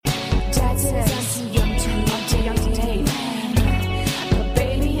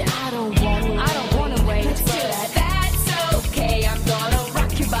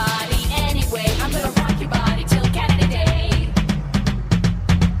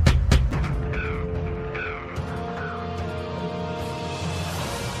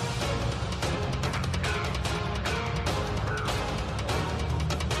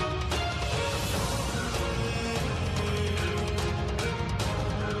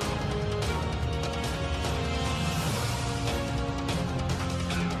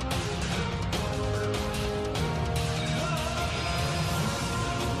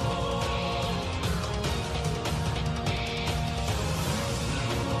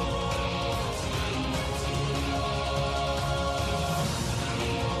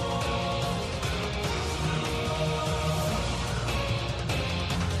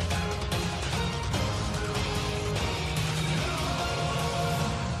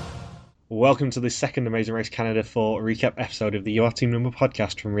Welcome to the second Amazing Race Canada 4 recap episode of the You Are Team Number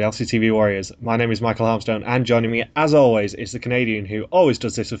podcast from Reality TV Warriors. My name is Michael Harmstone, and joining me, as always, is the Canadian who always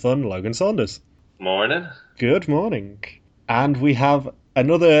does this for fun, Logan Saunders. Morning. Good morning. And we have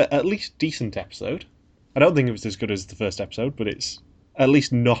another at least decent episode. I don't think it was as good as the first episode, but it's at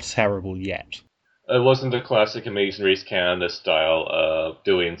least not terrible yet. It wasn't a classic Amazing Race Canada style of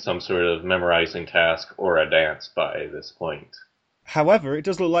doing some sort of memorizing task or a dance by this point. However, it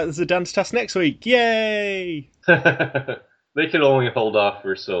does look like there's a dance test next week. Yay! They could only hold off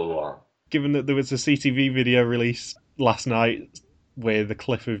for so long. Given that there was a CTV video release last night with a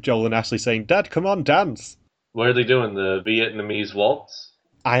clip of Joel and Ashley saying, "Dad, come on, dance." What are they doing? The Vietnamese waltz?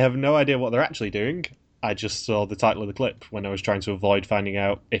 I have no idea what they're actually doing. I just saw the title of the clip when I was trying to avoid finding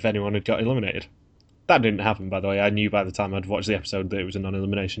out if anyone had got eliminated. That didn't happen, by the way. I knew by the time I'd watched the episode that it was a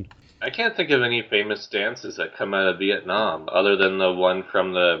non-elimination. I can't think of any famous dances that come out of Vietnam other than the one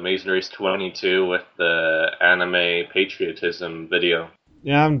from the Amazing Race 22 with the anime patriotism video.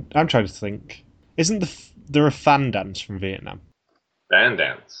 Yeah, I'm trying to think. Isn't there a fan dance from Vietnam? Band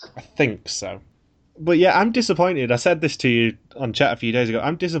dance? I think so. But yeah, I'm disappointed. I said this to you on chat a few days ago.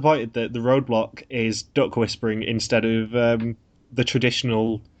 I'm disappointed that the roadblock is duck whispering instead of the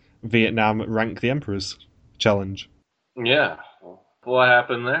traditional Vietnam Rank the Emperors challenge. Yeah. What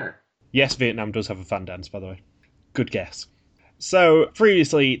happened there? Yes, Vietnam does have a fan dance, by the way. Good guess. So,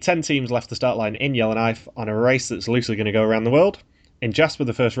 previously, 10 teams left the start line in Yellowknife on a race that's loosely going to go around the world. In Jasper,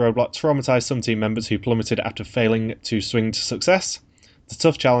 the first roadblock traumatised some team members who plummeted after failing to swing to success. The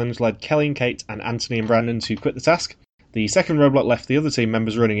tough challenge led Kelly and Kate and Anthony and Brandon to quit the task. The second roadblock left the other team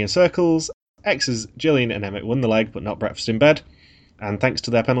members running in circles. Exes Gillian and Emmett won the leg, but not breakfast in bed. And thanks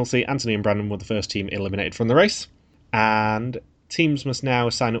to their penalty, Anthony and Brandon were the first team eliminated from the race. And teams must now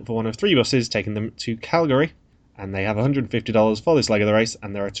sign up for one of 3 buses taking them to Calgary, and they have $150 for this leg of the race,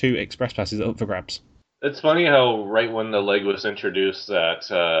 and there are 2 express passes up for grabs. It's funny how right when the leg was introduced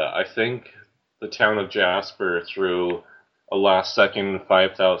that I think the town of Jasper threw a last-second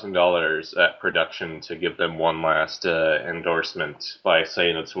 $5,000 at production to give them one last endorsement by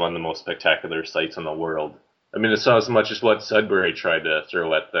saying it's one of the most spectacular sites in the world. I mean, it's not as much as what Sudbury tried to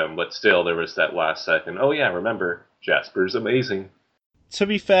throw at them, but still there was that last second, oh yeah, remember, Jasper's amazing. To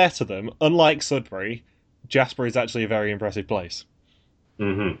be fair to them, unlike Sudbury, Jasper is actually a very impressive place.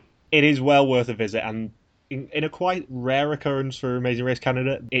 Mm-hmm. It is well worth a visit, and in a quite rare occurrence for Amazing Race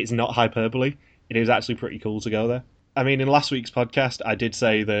Canada, it's not hyperbole. It is actually pretty cool to go there. I mean, in last week's podcast, I did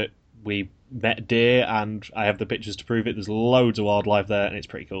say that we met deer, and I have the pictures to prove it. There's loads of wildlife there, and it's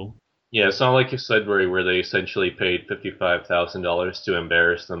pretty cool. Yeah, it's not like Sudbury where they essentially paid $55,000 to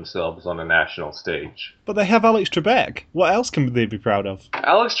embarrass themselves on a national stage. But they have Alex Trebek. What else can they be proud of?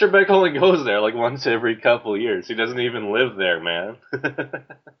 Alex Trebek only goes there like once every couple years. He doesn't even live there, man.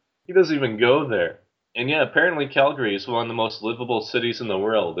 He doesn't even go there. And yeah, apparently Calgary is one of the most livable cities in the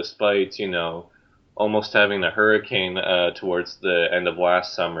world, despite, almost having a hurricane towards the end of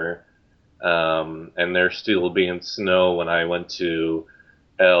last summer. And there still being snow when I went to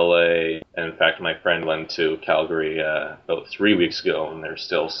LA, and in fact my friend went to Calgary about 3 weeks ago, and there's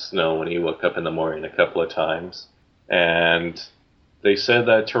still snow when he woke up in the morning a couple of times. And they said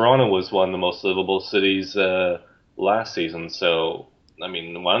that Toronto was one of the most livable cities last season, so I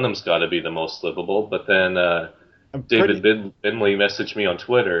mean one of them's got to be the most livable. But then David Binley messaged me on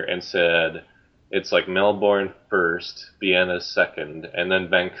Twitter and said it's like Melbourne first, Vienna second, and then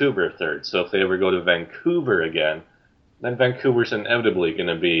Vancouver third. So if they ever go to Vancouver again, then Vancouver's inevitably going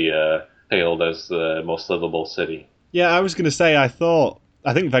to be hailed as the most livable city. Yeah, I was going to say, I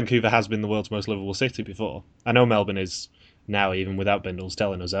think Vancouver has been the world's most livable city before. I know Melbourne is now, even without Bindles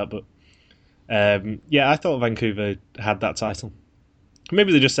telling us that, but yeah, I thought Vancouver had that title.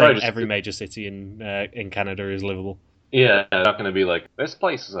 Maybe they're just saying every major city in Canada is livable. Yeah, it's not going to be like, this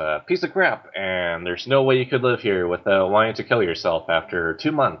place is a piece of crap, and there's no way you could live here without wanting to kill yourself after 2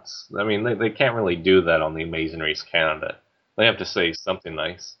 months. I mean, they can't really do that on the Amazing Race Canada. They have to say something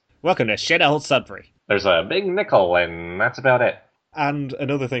nice. Welcome to shit old Sudbury. There's a big nickel, and that's about it. And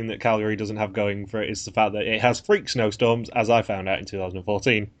another thing that Calgary doesn't have going for it is the fact that it has freak snowstorms, as I found out in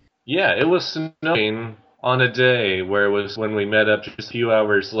 2014. Yeah, it was snowing on a day where it was, when we met up just a few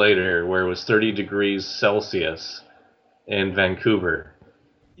hours later, where it was 30 degrees Celsius in Vancouver.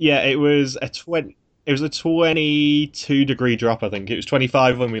 Yeah, it was a 22-degree drop, I think. It was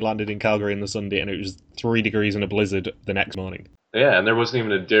 25 when we landed in Calgary on the Sunday, and it was 3 degrees in a blizzard the next morning. Yeah, and there wasn't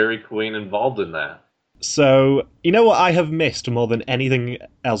even a Dairy Queen involved in that. So, you know what I have missed more than anything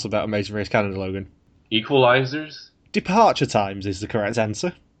else about Amazing Race Canada, Logan? Equalizers? Departure times is the correct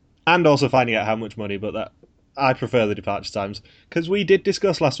answer. And also finding out how much money, but I prefer the departure times, because we did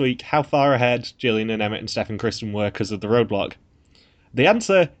discuss last week how far ahead Gillian and Emmett and Stefan Kristen were because of the roadblock. The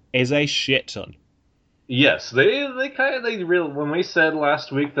answer is a shit ton. Yes, they really when we said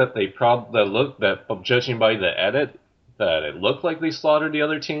last week that judging by the edit that it looked like they slaughtered the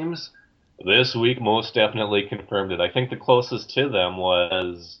other teams. This week most definitely confirmed it. I think the closest to them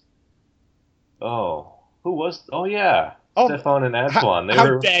was who was yeah, Oh, Stefan and Antoine. They how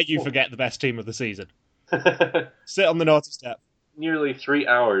were dare you forget the best team of the season? Sit on the naughty step. nearly 3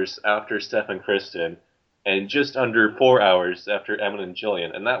 hours after Stefan Kristen, and just under 4 hours after Emmett and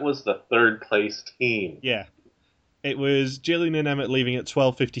Jillian, and that was the third place team. Yeah. It was Gillian and Emmett leaving at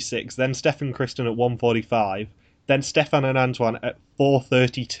 12:56, then Stefan Kristen at 1:45, then Stefan and Antoine at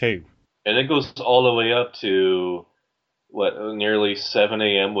 4:32. And it goes all the way up to nearly 7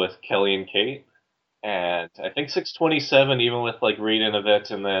 a.m. with Kelly and Kate, and I think 6:27 even with like Reed and Yvette,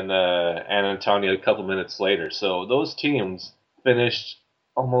 and then Anna and Tanya a couple minutes later. So those teams finished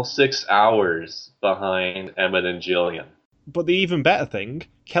almost 6 hours behind Emmett and Jillian. But the even better thing,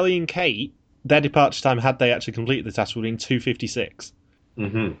 Kelly and Kate, their departure time, had they actually completed the task, would have been 2:56.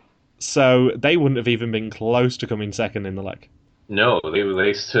 Mm-hmm. So they wouldn't have even been close to coming second in the leg. No,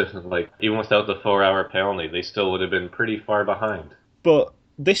 they still, like, even without the 4 hour penalty, they still would have been pretty far behind. But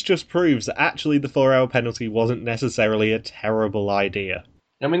this just proves that actually the 4-hour penalty wasn't necessarily a terrible idea.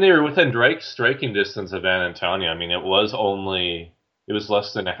 I mean, they were within striking distance of Anna and Tanya. I mean, it was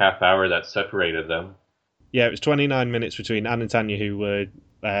less than a half hour that separated them. Yeah, it was 29 minutes between Anne and Tanya, who were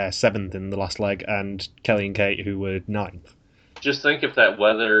 7th in the last leg, and Kelly and Kate, who were 9th. Just think if that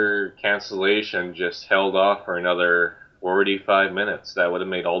weather cancellation just held off for another 45 minutes, that would have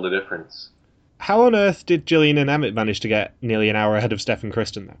made all the difference. How on earth did Gillian and Emmett manage to get nearly an hour ahead of Stefan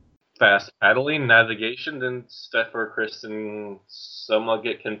Kristen, though? Fast paddling, navigation, didn't Steph or Kristen somewhat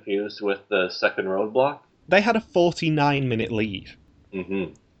get confused with the second roadblock? They had a 49-minute lead.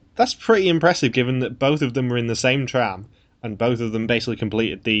 Mm-hmm. That's pretty impressive, given that both of them were in the same tram, and both of them basically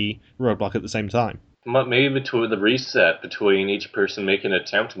completed the roadblock at the same time. Maybe between the reset between each person making an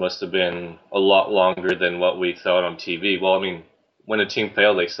attempt must have been a lot longer than what we thought on TV. Well, I mean, when a team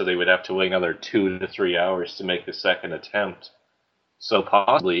failed, they said they would have to wait another 2 to 3 hours to make the second attempt. So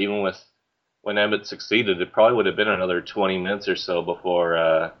possibly, even when Emmett succeeded, it probably would have been another 20 minutes or so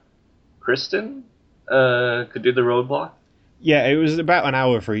before Kristen could do the roadblock. Yeah, it was about an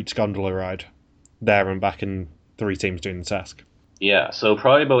hour for each gondola ride, there and back, and 3 teams doing the task. Yeah, so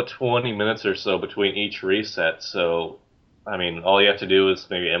probably about 20 minutes or so between each reset. So, I mean, all you have to do is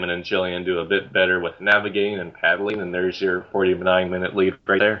maybe Emmett and Jillian do a bit better with navigating and paddling, and there's your 49-minute lead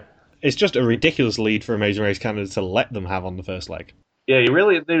right there. It's just a ridiculous lead for Amazing Race Canada to let them have on the first leg. Yeah,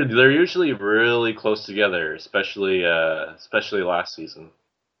 they're usually really close together, especially last season.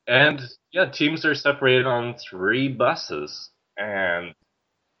 And yeah, teams are separated on 3 buses and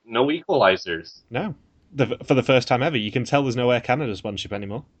no equalizers. No. For the first time ever, you can tell there's no Air Canada sponsorship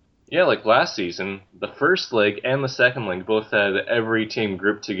anymore. Yeah, like last season, the first leg and the second leg both had every team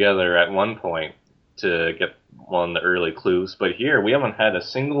grouped together at one point to get one of the early clues. But here, we haven't had a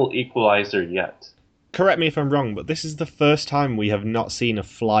single equalizer yet. Correct me if I'm wrong, but this is the first time we have not seen a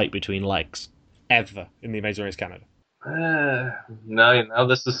flight between legs. Ever in the Amazing Race Canada. Now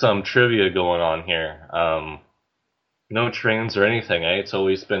this is some trivia going on here. No trains or anything, eh? It's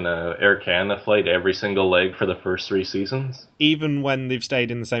always been a Air Canada flight every single leg for the first 3 seasons. Even when they've stayed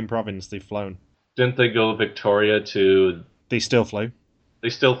in the same province, they've flown. Didn't they go Victoria to... They still flew. They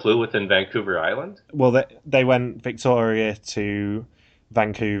still flew within Vancouver Island? Well, they went Victoria to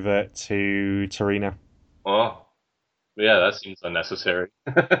Vancouver to Torino. Oh, yeah, that seems unnecessary.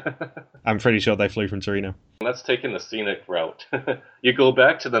 I'm pretty sure they flew from Torino. That's taking the scenic route. You go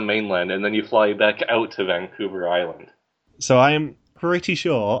back to the mainland and then you fly back out to Vancouver Island. So I am pretty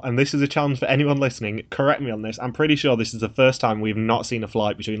sure, and this is a challenge for anyone listening, correct me on this, I'm pretty sure this is the first time we've not seen a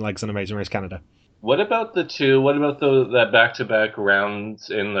flight between legs on Amazing Race Canada. What about that back-to-back rounds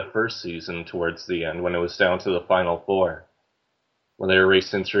in the first season towards the end when it was down to the final 4? When they were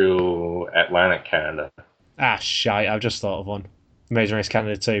racing through Atlantic Canada. Ah, shite, I've just thought of one. Amazing Race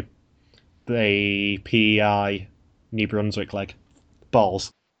Canada 2. The PEI New Brunswick leg.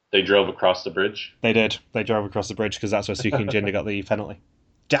 Balls. They drove across the bridge? They did. They drove across the bridge because that's where Suki and Jinder got the penalty.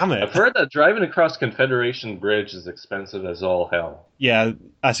 Damn it! I've heard that driving across Confederation Bridge is expensive as all hell. Yeah,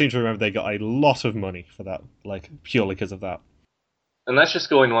 I seem to remember they got a lot of money for that, like, purely because of that. And that's just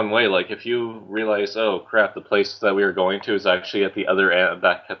going one way. Like, if you realize, oh crap, the place that we were going to is actually at the other end,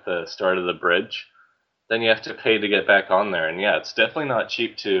 back at the start of the bridge, then you have to pay to get back on there. And yeah, it's definitely not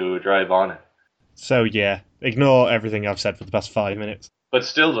cheap to drive on it. So yeah, ignore everything I've said for the past 5 minutes. But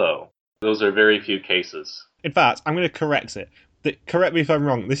still, though, those are very few cases. In fact, I'm going to correct it. Correct me if I'm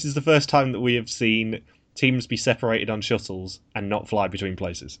wrong. This is the first time that we have seen teams be separated on shuttles and not fly between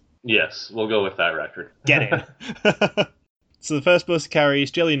places. Yes, we'll go with that record. Get in. So the first bus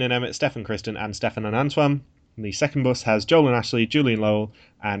carries Gillian and Emmett, Steph and Kristen, and Stefan and Antoine. And the second bus has Joel and Ashley, Julian Lowell,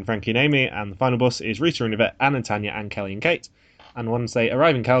 and Frankie and Amy. And the final bus is Rita and Yvette, Anne and Tanya, and Kelly and Kate. And once they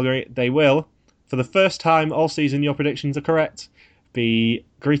arrive in Calgary, they will, for the first time all season, your predictions are correct, be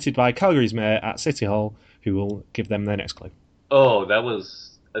greeted by Calgary's mayor at City Hall, who will give them their next clue. Oh, that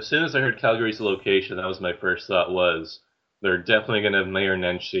was as soon as I heard Calgary's location, that was my first thought was they're definitely going to have Mayor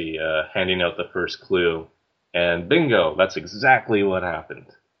Nenshi handing out the first clue. And bingo, that's exactly what happened.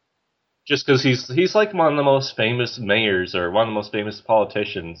 Just because he's like one of the most famous mayors or one of the most famous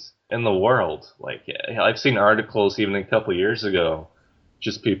politicians in the world. Like I've seen articles even a couple years ago,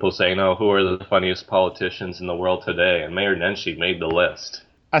 just people saying, "Oh, who are the funniest politicians in the world today?" And Mayor Nenshi made the list.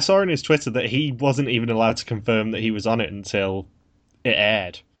 I saw on his Twitter that he wasn't even allowed to confirm that he was on it until it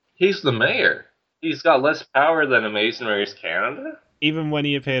aired. He's the mayor. He's got less power than Amazing Race Canada. Even when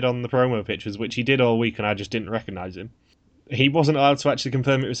he appeared on the promo pictures, which he did all week and I just didn't recognise him, he wasn't allowed to actually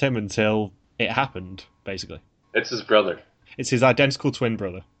confirm it was him until it happened, basically. It's his brother. It's his identical twin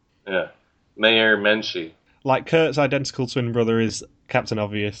brother. Yeah. Mayor Menchie. Like Kurt's identical twin brother is Captain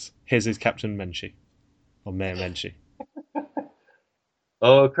Obvious, his is Captain Menchie. Or Mayor Menchie.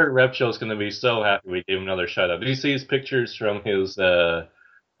 Oh, Kurt Repshaw's going to be so happy we gave him another shout out. Did you see his pictures from his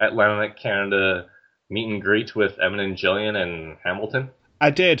Atlantic Canada meet and greet with Emmett and Jillian and Hamilton? I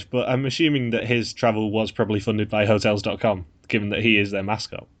did, but I'm assuming that his travel was probably funded by Hotels.com, given that he is their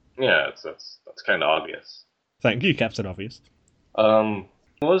mascot. Yeah, that's kind of obvious. Thank you, Captain Obvious. What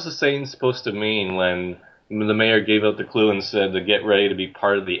was the saying supposed to mean when the mayor gave out the clue and said to get ready to be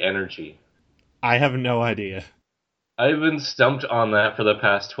part of the energy? I have no idea. I've been stumped on that for the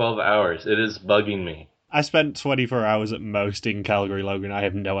past 12 hours. It is bugging me. I spent 24 hours at most in Calgary, Logan. I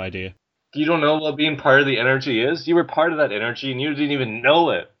have no idea. You don't know what being part of the energy is? You were part of that energy and you didn't even know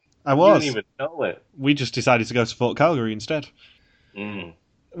it. I was. You didn't even know it. We just decided to go to Fort Calgary instead. Mm.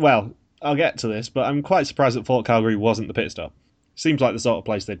 Well, I'll get to this, but I'm quite surprised that Fort Calgary wasn't the pit stop. Seems like the sort of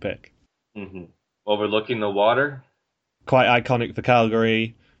place they'd pick. Mm-hmm. Overlooking the water? Quite iconic for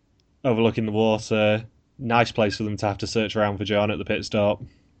Calgary. Overlooking the water. Nice place for them to have to search around for John at the pit stop.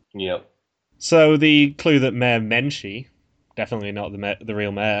 Yep. So the clue that Mayor Menchie, definitely not the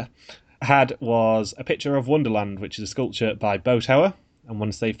real mayor, had was a picture of Wonderland, which is a sculpture by Bo Tower. And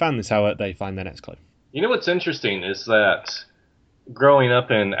once they found this tower, they find their next clue. You know what's interesting is that growing up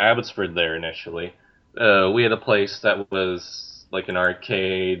in Abbotsford there initially, we had a place that was like an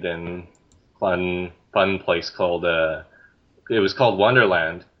arcade and fun place called, it was called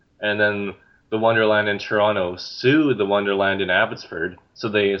Wonderland. And then the Wonderland in Toronto sued the Wonderland in Abbotsford, so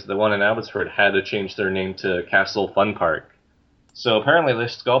the one in Abbotsford had to change their name to Castle Fun Park. So apparently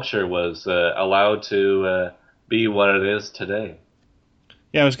this sculpture was allowed to be what it is today.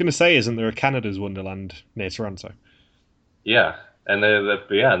 Yeah, I was going to say, isn't there a Canada's Wonderland near Toronto? Yeah, and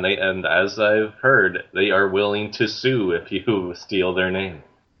and as I've heard, they are willing to sue if you steal their name.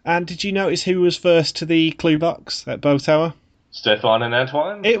 And did you notice who was first to the clue box at Bo Tower? Stefan and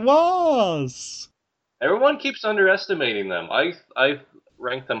Antoine? It was! Everyone keeps underestimating them. I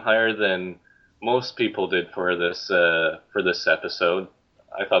rank them higher than most people did for this episode.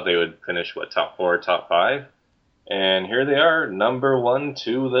 I thought they would finish, top 4, top 5? And here they are, number 1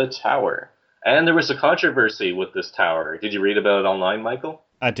 to the tower. And there was a controversy with this tower. Did you read about it online, Michael?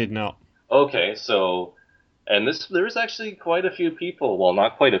 I did not. Okay, so... And there was actually quite a few people, well,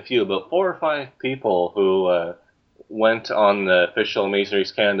 not quite a few, but 4 or 5 people who went on the official Amazing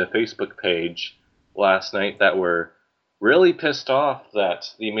Race Canada Facebook page last night that were really pissed off that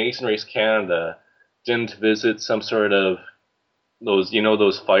the Amazing Race Canada didn't visit some sort of those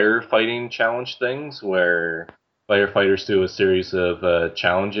firefighting challenge things where firefighters do a series of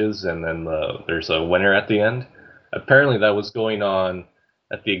challenges and then there's a winner at the end. Apparently that was going on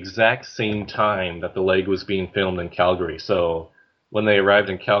at the exact same time that the leg was being filmed in Calgary. So when they arrived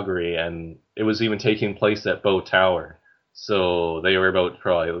in Calgary, and it was even taking place at Bo Tower. So they were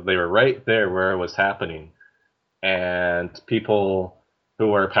right there where it was happening. And people who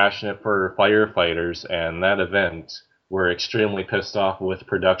were passionate for firefighters and that event were extremely pissed off with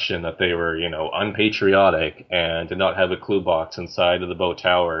production that they were, unpatriotic and did not have a clue box inside of the Bo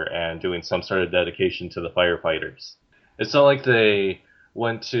Tower and doing some sort of dedication to the firefighters. It's not like they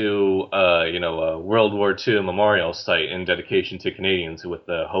went to, a World War II memorial site in dedication to Canadians with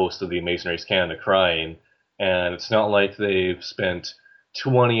the host of the Amazing Race Canada crying. And it's not like they've spent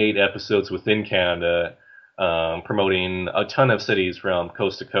 28 episodes within Canada promoting a ton of cities from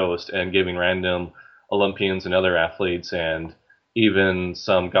coast to coast and giving random Olympians and other athletes, and even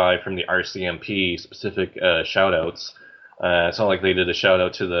some guy from the RCMP specific shout-outs. It's not like they did a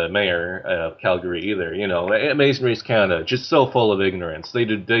shout-out to the mayor of Calgary either. Amazing Race Canada, just so full of ignorance. They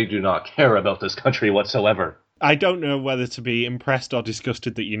do not care about this country whatsoever. I don't know whether to be impressed or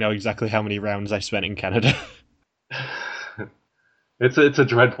disgusted that you know exactly how many rounds I spent in Canada. It's a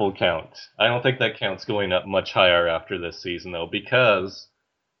dreadful count. I don't think that count's going up much higher after this season, though, because,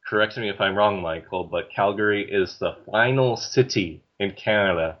 correct me if I'm wrong, Michael, but Calgary is the final city in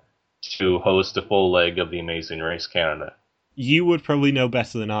Canada to host a full leg of the Amazing Race Canada. You would probably know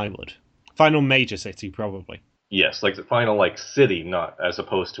better than I would. Final major city, probably. Yes, like the final city, not as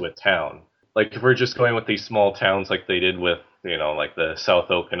opposed to a town. Like if we're just going with these small towns like they did with, like the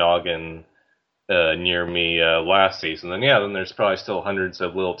South Okanagan near me last season, then there's probably still hundreds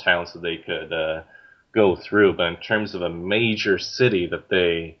of little towns that they could go through. But in terms of a major city that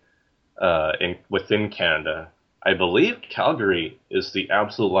they within Canada, I believe Calgary is the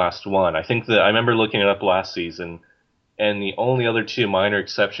absolute last one. I think that I remember looking it up last season, and the only other two minor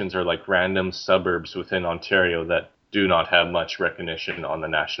exceptions are like random suburbs within Ontario that do not have much recognition on the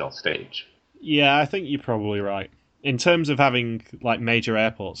national stage. Yeah, I think you're probably right. In terms of having like major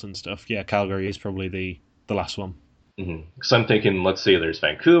airports and stuff, yeah, Calgary is probably the last one. Mm-hmm. So I'm thinking, let's see, there's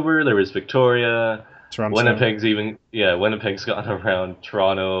Vancouver, there was Victoria, Toronto, Winnipeg's gotten around,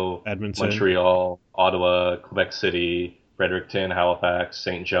 Toronto, Edmonton, Montreal, Ottawa, Quebec City, Fredericton, Halifax,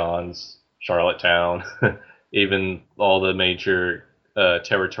 St. John's, Charlottetown, even all the major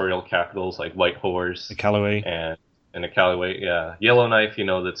territorial capitals like Whitehorse, Iqaluit, and Iqaluit, yeah. Yellowknife,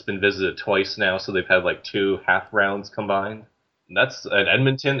 that's been visited twice now, so they've had like 2 half rounds combined. That's at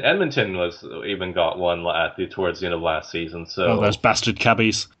Edmonton. Edmonton was even got one towards the end of last season. So those bastard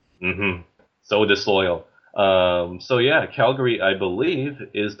cabbies. Mm-hmm. So disloyal. So yeah, Calgary, I believe,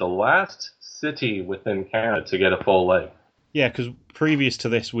 is the last city within Canada to get a full leg. Yeah, because previous to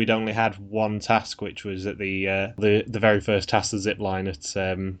this, we'd only had one task, which was at the very first task, the zip line at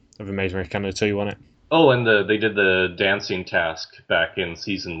of Amazing Race Canada 2, wasn't it? Oh, and they did the dancing task back in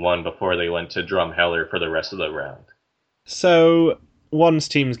season 1 before they went to Drumheller for the rest of the round. So once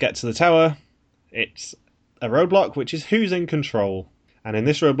teams get to the tower, it's a roadblock, which is who's in control. And in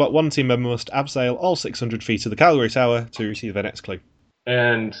this roadblock, one team member must abseil all 600 feet of the Calgary Tower to receive their next clue.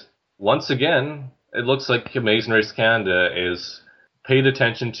 And once again, it looks like Amazing Race Canada is paid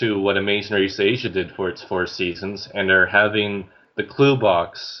attention to what Amazing Race Asia did for its 4 seasons, and are having the clue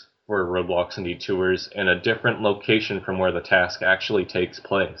box for roadblocks and detours in a different location from where the task actually takes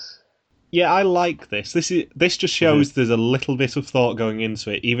place. Yeah, I like this. This just shows there's a little bit of thought going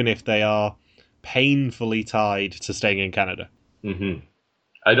into it, even if they are painfully tied to staying in Canada. Mm-hmm.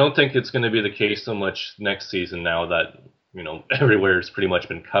 I don't think it's going to be the case so much next season now that, everywhere's pretty much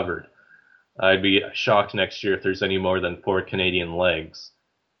been covered. I'd be shocked next year if there's any more than 4 Canadian legs.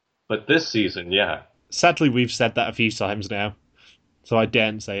 But this season, yeah. Sadly, we've said that a few times now, so I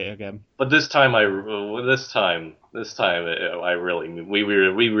daren't say it again. But this time, we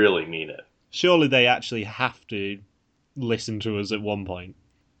really mean it. Surely they actually have to listen to us at one point.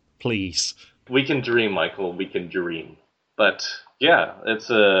 Please. We can dream, Michael. We can dream. But yeah, there's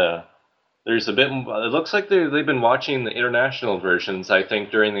a bit. It looks like they've been watching the international versions. I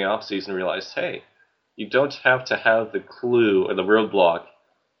think during the off season, realized, hey, you don't have to have the clue or the roadblock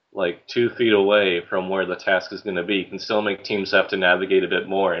like 2 feet away from where the task is going to be. You can still make teams have to navigate a bit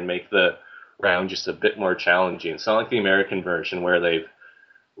more and make the round just a bit more challenging. It's not like the American version where they've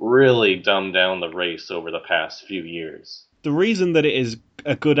really dumbed down the race over the past few years. The reason that it is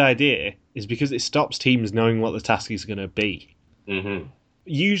a good idea is because it stops teams knowing what the task is going to be. Mm-hmm.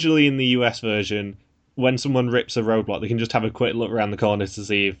 Usually in the US version, when someone rips a roadblock, they can just have a quick look around the corner to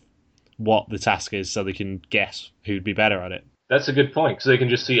see what the task is so they can guess who'd be better at it. That's a good point, because they can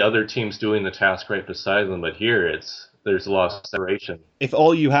just see other teams doing the task right beside them, but here there's a lot of separation. If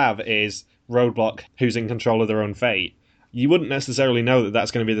all you have is roadblock, who's in control of their own fate, you wouldn't necessarily know that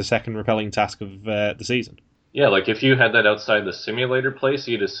that's going to be the second repelling task of the season. Yeah, like if you had that outside the simulator place,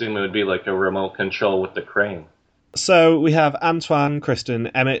 you'd assume it would be like a remote control with the crane. So we have Antoine, Kristen,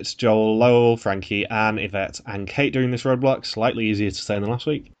 Emmett, Joel, Lowell, Frankie, Anne, Yvette, and Kate doing this roadblock. Slightly easier to say than last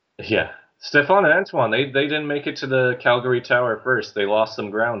week. Yeah. Stefan and Antoine, they didn't make it to the Calgary Tower first. They lost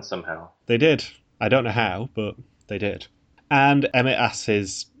some ground somehow. They did. I don't know how, but they did. And Emmett asks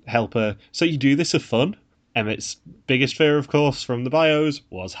his helper, so you do this for fun? Emmett's biggest fear, of course, from the bios,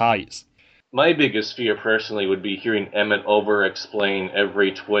 was heights. My biggest fear, personally, would be hearing Emmett over-explain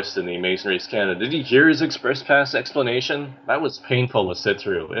every twist in the Amazing Race Canada. Did you hear his Express Pass explanation? That was painful to sit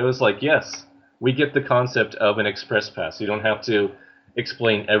through. It was like, yes, we get the concept of an Express Pass. You don't have to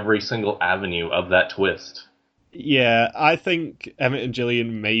explain every single avenue of that twist. Yeah, I think Emmett and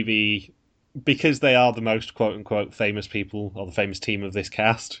Gillian maybe because they are the most quote unquote famous people or the famous team of this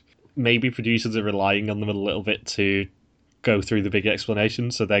cast. Maybe producers are relying on them a little bit to go through the big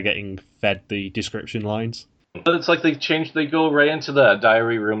explanations, so they're getting fed the description lines. But it's like they go right into the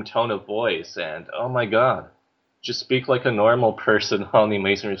diary room tone of voice, and oh my god, just speak like a normal person on the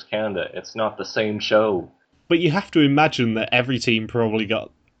Amazing Race Canada. It's not the same show. But you have to imagine that every team probably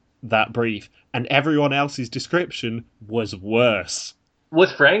got that brief, and everyone else's description was worse.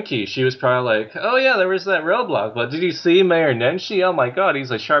 With Frankie, she was probably like, oh yeah, there was that roadblock, but did you see Mayor Nenshi? Oh my god,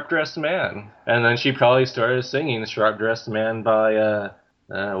 he's a sharp-dressed man. And then she probably started singing Sharp-Dressed Man by,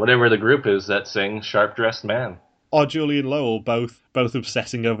 whatever the group is that sings Sharp-Dressed Man. Or Julian Lowell, both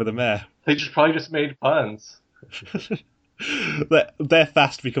obsessing over the mayor. They probably just made puns. They're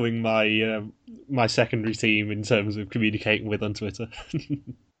fast becoming my secondary team in terms of communicating with on Twitter.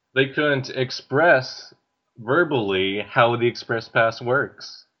 They couldn't express verbally how the Express Pass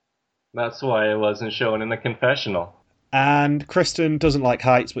works. That's why it wasn't shown in the confessional. And Kristen doesn't like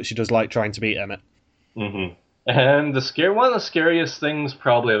heights, but she does like trying to beat Emmett. Mm-hmm. And one of the scariest things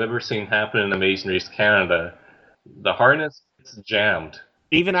probably I've ever seen happen in Amazing Race Canada, the harness gets jammed.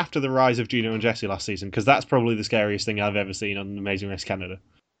 Even after the rise of Gino and Jesse last season, because that's probably the scariest thing I've ever seen on Amazing Race Canada.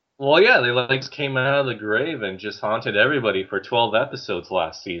 Well, yeah, they like came out of the grave and just haunted everybody for 12 episodes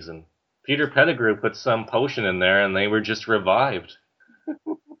last season. Peter Pettigrew put some potion in there and they were just revived.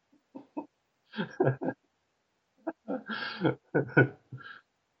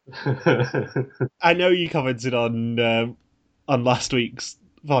 I know you commented on last week's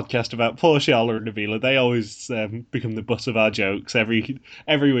podcast about poor Charlotte and Nabila. They always become the butt of our jokes every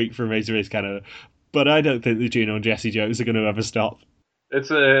week for Amazing Race Canada. But I don't think the Gino and Jesse jokes are going to ever stop.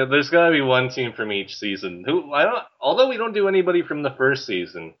 There's got to be one team from each season. Although we don't do anybody from the first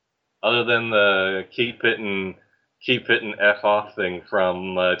season, other than the keep hitting F off thing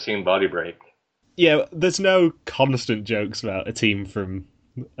from Team Body Break. Yeah, there's no constant jokes about a team from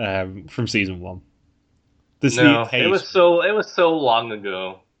season one. It was so long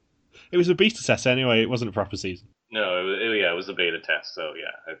ago. It was a beta test anyway. It wasn't a proper season. No, it was a beta test. So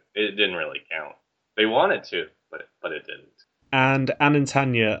yeah, it didn't really count. They wanted to, but it didn't. And Anne and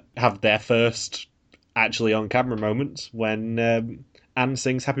Tanya have their first actually on camera moments when Anne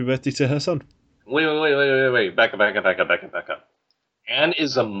sings "Happy Birthday" to her son. Wait! Back up. Anne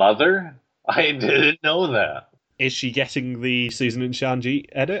is a mother? I didn't know that. Is she getting the Susan and Shanjeet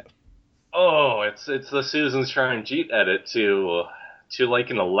edit? Oh, it's the Susan Shanjeet edit to like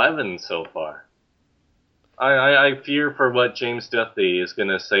an 11 so far. I fear for what James Duthie is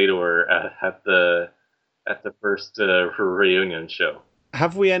gonna say to her at the first reunion show.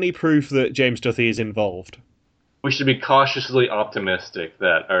 Have we any proof that James Duthie is involved? We should be cautiously optimistic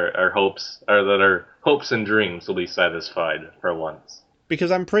that our hopes and dreams will be satisfied for once.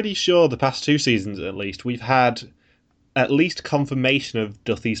 Because I'm pretty sure the past 2 seasons, at least, we've had at least confirmation of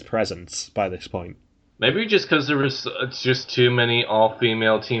Duthie's presence by this point. Maybe just because there was just too many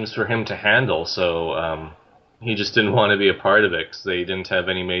all-female teams for him to handle, so he just didn't want to be a part of it because they didn't have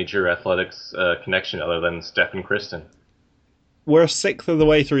any major athletics connection other than Steph and Kristen. We're a sixth of the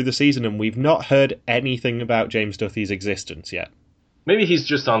way through the season and we've not heard anything about James Duthie's existence yet. Maybe he's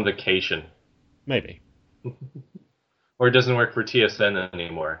just on vacation. Maybe. Or doesn't work for TSN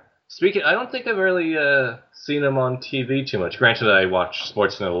anymore. I don't think I've really seen him on TV too much. Granted, I watch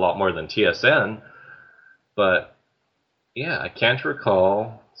Sportsnet a lot more than TSN, but yeah, I can't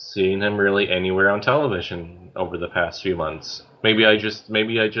recall seeing him really anywhere on television over the past few months. Maybe I just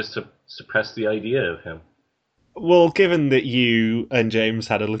suppressed the idea of him. Well, given that you and James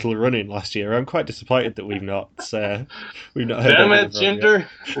had a little run-in last year, I'm quite disappointed that we've not heard. Damn it, Ginger!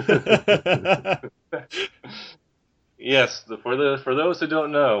 Yes, for those who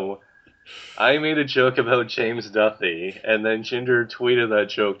don't know, I made a joke about James Duthie, and then Ginger tweeted that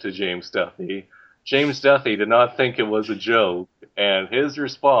joke to James Duthie. James Duthie did not think it was a joke, and his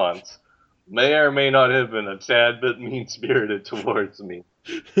response may or may not have been a tad bit mean-spirited towards me.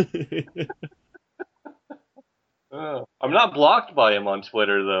 I'm not blocked by him on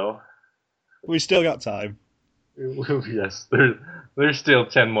Twitter, though. We've still got time. Yes, there's still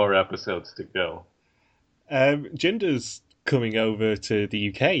 10 more episodes to go. Ginger's coming over to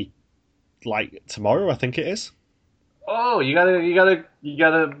the UK, like tomorrow, I think it is. Oh, you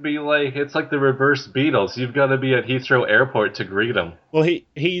gotta be like, it's like the reverse Beatles. You've got to be at Heathrow Airport to greet him. Well,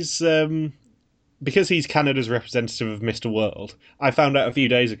 he's because he's Canada's representative of Mr. World. I found out a few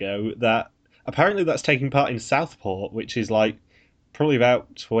days ago that apparently that's taking part in Southport, which is like probably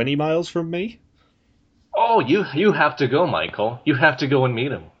about 20 miles from me. Oh, you have to go, Michael. You have to go and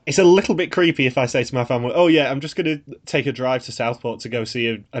meet him. It's a little bit creepy if I say to my family, "Oh yeah, I'm just going to take a drive to Southport to go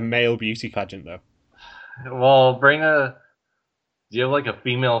see a male beauty pageant," though. Well, bring a. Do you have like a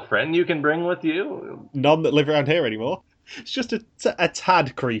female friend you can bring with you? None that live around here anymore. It's just a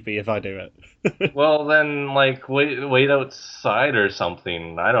tad creepy if I do it. Well, then like wait outside or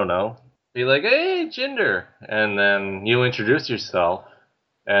something. I don't know. Be like, hey, Jinder, and then you introduce yourself,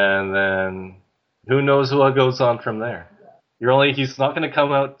 and then who knows what goes on from there. He's not going to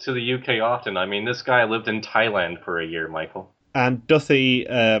come out to the UK often. I mean, this guy lived in Thailand for a year, Michael. And Duthie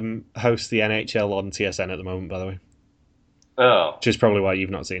hosts the NHL on TSN at the moment, by the way, Oh. which is probably why you've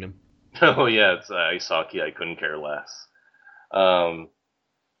not seen him. Oh, yeah, it's ice hockey. I couldn't care less. Um,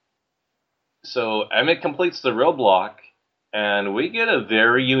 so Emmett completes the roadblock, and we get a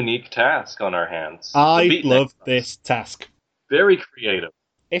very unique task on our hands. I love this task. Very creative.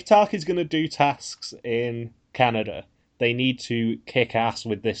 If Tark is going to do tasks in Canada, they need to kick ass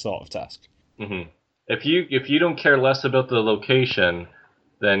with this sort of task. Mm-hmm. If you don't care less about the location,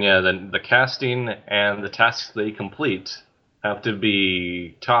 then yeah, then the casting and the tasks they complete have to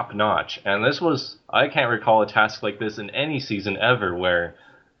be top notch. And I can't recall a task like this in any season ever where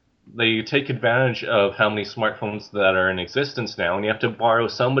they take advantage of how many smartphones that are in existence now, and you have to borrow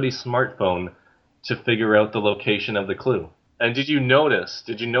somebody's smartphone to figure out the location of the clue. And did you notice,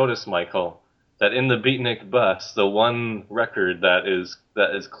 Michael, that in the Beatnik bus, the one record that is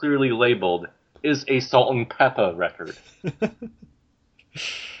clearly labeled is a Salt and Pepper record?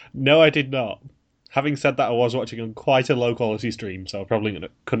 No, I did not. Having said that, I was watching on quite a low quality stream, so I probably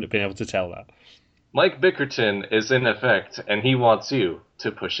couldn't have been able to tell that. Mike Bickerton is in effect, and he wants you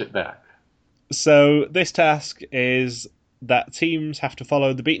to push it back. So this task is that teams have to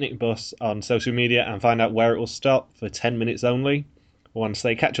follow the Beatnik bus on social media and find out where it will stop for 10 minutes only. Once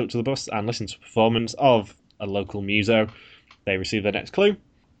they catch up to the bus and listen to a performance of a local muso, they receive their next clue.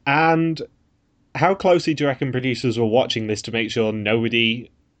 And how closely do you reckon producers were watching this to make sure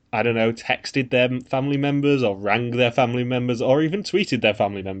nobody, I don't know, texted their family members or rang their family members or even tweeted their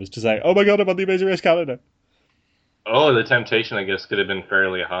family members to say, "Oh my god, I'm on the Amazing Race Canada"? Oh, the temptation, I guess, could have been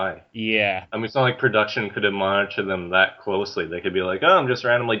fairly high. Yeah. I mean, it's not like production could have monitored them that closely. They could be like, oh, I'm just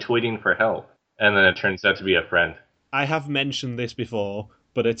randomly tweeting for help. And then it turns out to be a friend. I have mentioned this before,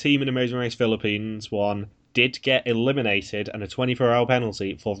 but a team in Amazing Race Philippines one did get eliminated and a 24-hour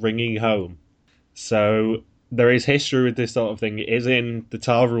penalty for ringing home. So there is history with this sort of thing. It is in the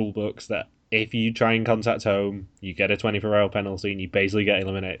TAR rule books that if you try and contact home, you get a 24-hour penalty and you basically get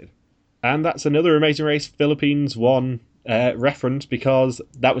eliminated. And that's another Amazing Race Philippines 1 reference because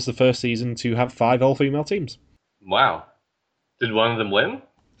that was the first season to have 5 all-female teams. Wow. Did one of them win?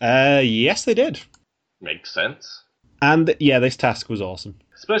 Yes, they did. Makes sense. And yeah, this task was awesome.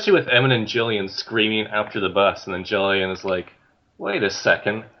 Especially with Emmett and Jillian screaming after the bus, and then Jillian is like, wait a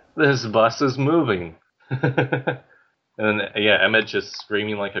second, this bus is moving. And then, yeah, Emmett just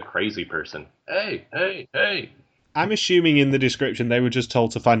screaming like a crazy person. Hey, hey, hey. I'm assuming in the description they were just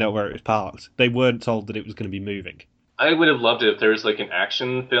told to find out where it was parked. They weren't told that it was going to be moving. I would have loved it if there was like an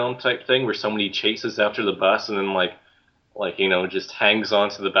action film type thing where somebody chases after the bus and then just hangs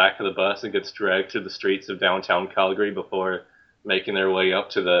onto the back of the bus and gets dragged through the streets of downtown Calgary before making their way up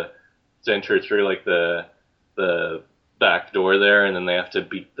to enter through like the back door there, and then they have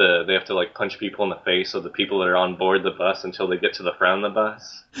to like punch people in the face of the people that are on board the bus until they get to the front of the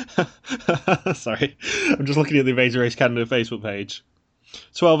bus. Sorry, I'm just looking at the Amazing Race Canada Facebook page.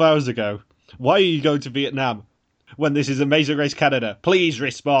 12 hours ago. Why are you going to Vietnam? When this is Amazing Race Canada, please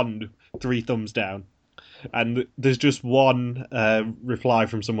respond. 3 thumbs down. And there's just one reply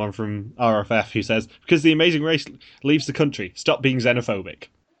from someone from RFF who says, because the Amazing Race leaves the country, stop being xenophobic.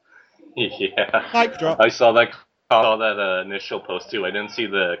 Yeah. Mic drop. I saw that initial post too. I didn't see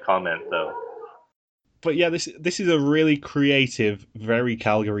the comment though. But yeah, this is a really creative, very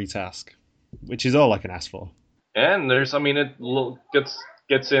Calgary task, which is all I can ask for. And it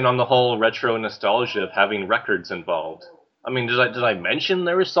gets in on the whole retro nostalgia of having records involved. I mean, did I mention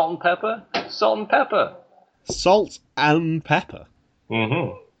there was Salt and Pepper? Salt and Pepper. Salt and Pepper.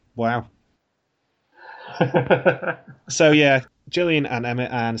 Mm-hmm. Wow. So yeah, Jillian and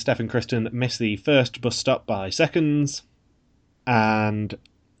Emmett and Steph and Kristen miss the first bus stop by seconds, and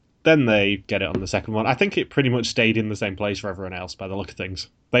then they get it on the second one. I think it pretty much stayed in the same place for everyone else by the look of things.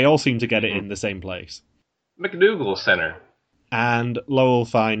 They all seem to get it in the same place. McDougal Center. And Lowell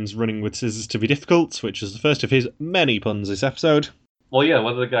finds running with scissors to be difficult, which is the first of his many puns this episode. Well, yeah,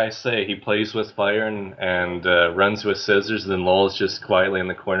 what did the guy say? He plays with fire and runs with scissors, and then Lowell's just quietly in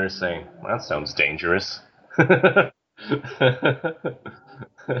the corner saying, that sounds dangerous.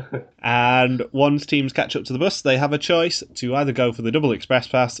 And once teams catch up to the bus, they have a choice to either go for the double express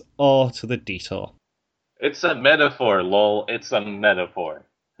pass or to the detour. It's a metaphor, lol. It's a metaphor.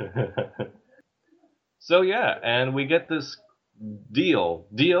 So yeah, and we get this deal.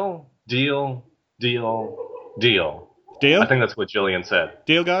 Deal, deal, deal, deal. Deal? I think that's what Jillian said.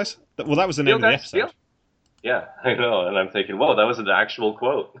 Deal, guys? Well, that was the name Deal, of the guys? episode. Deal? Yeah, I know. And I'm thinking, whoa, that was an actual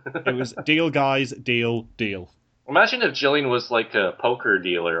quote. It was deal, guys, deal, deal. Imagine if Jillian was like a poker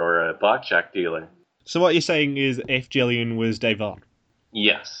dealer or a blackjack dealer. So what you're saying is if Jillian was Dave Vaughn?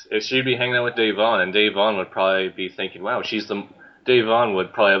 Yes, if she'd be hanging out with Dave Vaughn, and Dave Vaughn would probably be thinking, wow, Dave Vaughn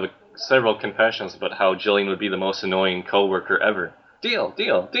would probably have several confessions about how Jillian would be the most annoying coworker ever. Deal,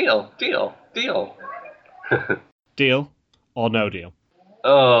 deal, deal, deal, deal. Deal or no deal?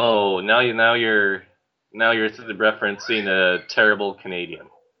 Oh, now you're referencing a terrible Canadian.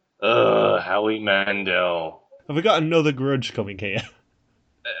 Howie Mandel. Have we got another grudge coming here?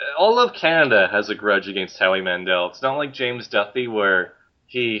 All of Canada has a grudge against Howie Mandel. It's not like James Duthie where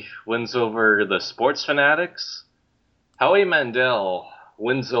he wins over the sports fanatics. Howie Mandel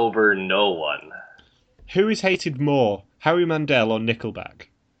wins over no one. Who is hated more, Howie Mandel or Nickelback?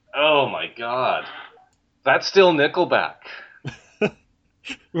 Oh my god. That's still Nickelback.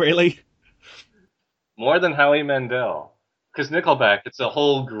 Really? More than Howie Mandel. Because Nickelback, it's a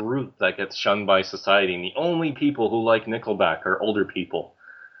whole group that gets shunned by society, and the only people who like Nickelback are older people.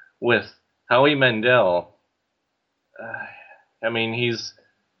 With Howie Mandel, I mean, he's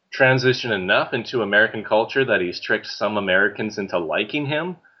transitioned enough into American culture that he's tricked some Americans into liking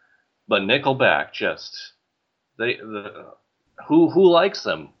him, but Nickelback just... Who likes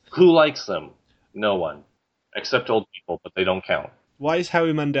them? Who likes them? No one. Except old people, but they don't count. Why is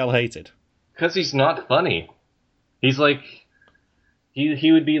Howie Mandel hated? Because he's not funny. He's like...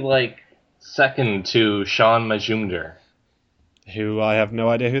 He would be like second to Sean Majumder. Who I have no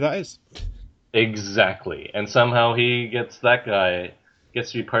idea who that is. Exactly. And somehow gets to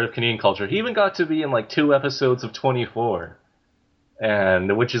be part of Canadian culture. He even got to be in like 2 episodes of 24.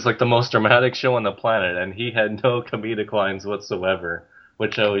 And which is like the most dramatic show on the planet, and he had no comedic lines whatsoever,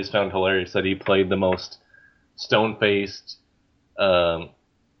 which I always found hilarious that he played the most stone-faced,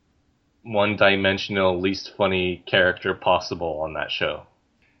 one-dimensional, least funny character possible on that show.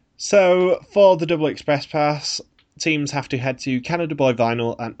 So, for the double express pass, teams have to head to Canada Boy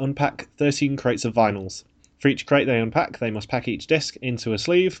Vinyl and unpack 13 crates of vinyls. For each crate they unpack, they must pack each disc into a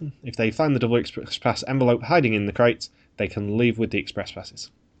sleeve. If they find the double express pass envelope hiding in the crates, they can leave with the express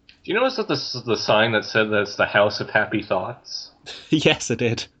passes. Do you notice that the sign that said that it's the House of Happy Thoughts? Yes, I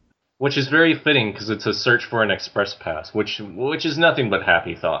did. Which is very fitting because it's a search for an express pass, which is nothing but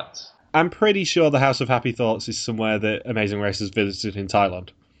happy thoughts. I'm pretty sure the House of Happy Thoughts is somewhere that Amazing Race has visited in Thailand.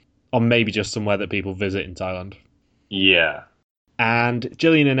 Or maybe just somewhere that people visit in Thailand. Yeah. And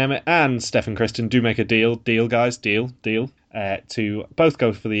Jillian and Emmett and Steph and Kristen do make a deal, guys, deal, to both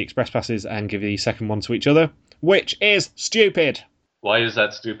go for the express passes and give the second one to each other, which is stupid. Why is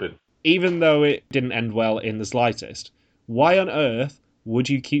that stupid? Even though it didn't end well in the slightest, why on earth would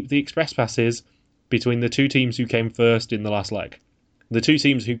you keep the express passes between the two teams who came first in the last leg? The two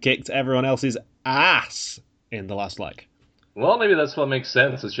teams who kicked everyone else's ass in the last leg. Well, maybe that's what makes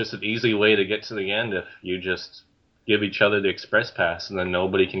sense. It's just an easy way to get to the end if you just give each other the express pass and then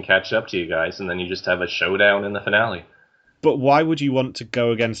nobody can catch up to you guys and then you just have a showdown in the finale. But why would you want to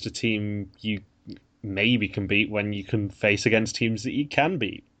go against a team you maybe can beat when you can face against teams that you can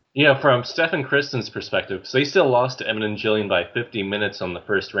beat? Yeah, from Steph and Kristen's perspective, because they still lost to Emmett and Jillian by 50 minutes on the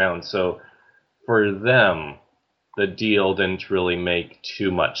first round, so for them, the deal didn't really make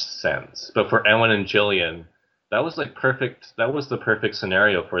too much sense. But for Emmett and Jillian, that was the perfect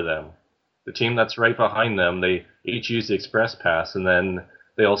scenario for them. The team that's right behind them, they each use the express pass, and then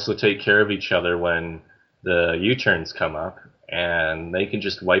they also take care of each other when the U-turns come up, and they can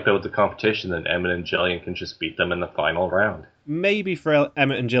just wipe out the competition, and Emmett and Jillian can just beat them in the final round. Maybe for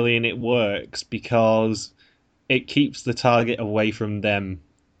Emmett and Jillian it works because it keeps the target away from them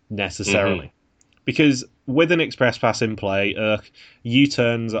necessarily. Mm-hmm. Because with an express pass in play,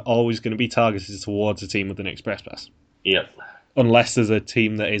 U-turns are always going to be targeted towards a team with an express pass. Yep. Unless there's a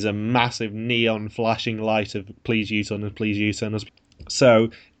team that is a massive neon flashing light of please U-turn us, please U-turn us. So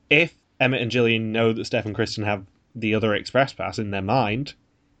if Emmett and Jillian know that Steph and Kristen have the other express pass in their mind,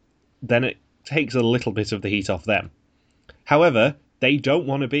 then it takes a little bit of the heat off them. However, they don't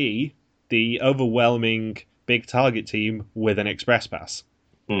want to be the overwhelming big target team with an express pass.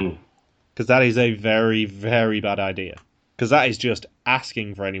 Because that is a very, very bad idea. Because that is just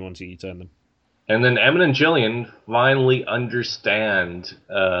asking for anyone to U-turn them. And then Emmett and Jillian finally understand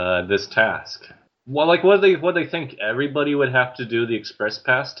this task. Well, like, what they think everybody would have to do the express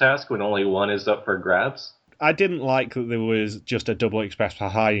pass task when only one is up for grabs? I didn't like that there was just a double express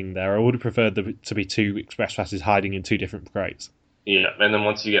pass hiding there. I would have preferred there to be two express passes hiding in two different crates. Yeah, and then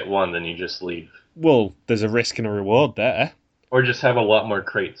once you get one, then you just leave. Well, there's a risk and a reward there. Or just have a lot more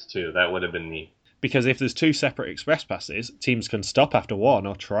crates too. That would have been neat. Because if there's two separate express passes, teams can stop after one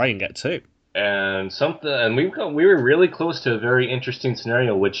or try and get two. And we were really close to a very interesting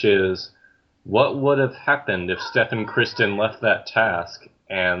scenario, which is what would have happened if Stefan Kristen left that task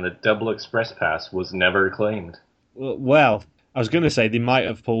and the double express pass was never claimed? Well, I was going to say they might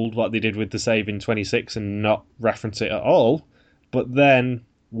have pulled what they did with the save in 26 and not reference it at all, but then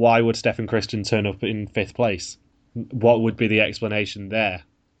why would Stefan Kristen turn up in fifth place? What would be the explanation there?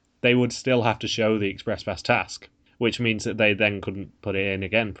 They would still have to show the express pass task, which means that they then couldn't put it in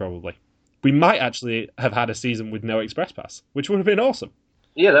again, probably. We might actually have had a season with no express pass, which would have been awesome.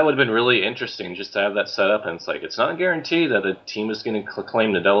 Yeah, that would have been really interesting just to have that set up. And it's like, it's not guaranteed that a team is going to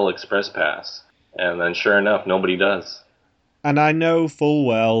claim the double express pass. And then sure enough, nobody does. And I know full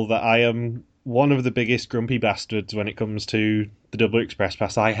well that I am one of the biggest grumpy bastards when it comes to the double express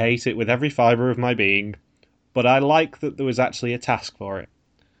pass. I hate it with every fibre of my being, but I like that there was actually a task for it.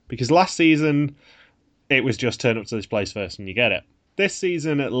 Because last season, it was just turn up to this place first and you get it. This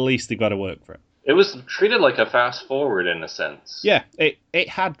season, at least they got to work for it. It was treated like a fast forward in a sense. Yeah, it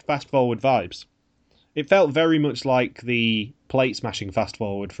had fast forward vibes. It felt very much like the plate smashing fast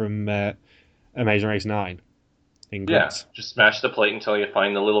forward from Amazing Race 9 in Grids. Yeah, just smash the plate until you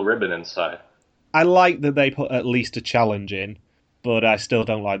find the little ribbon inside. I like that they put at least a challenge in, but I still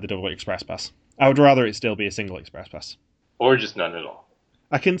don't like the double express pass. I would rather it still be a single express pass. Or just none at all.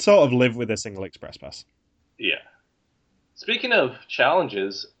 I can sort of live with a single express pass. Yeah. Speaking of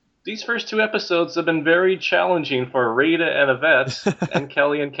challenges, these first two episodes have been very challenging for Rita and Yvette and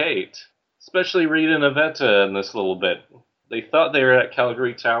Kelly and Kate. Especially Rita and Yvette in this little bit. They thought they were at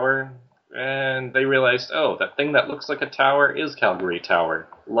Calgary Tower, and they realized, oh, that thing that looks like a tower is Calgary Tower.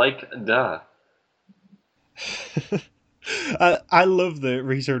 Like, duh. I love that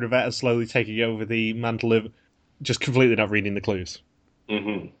Rita and Yvette are slowly taking over the mantle of just completely not reading the clues.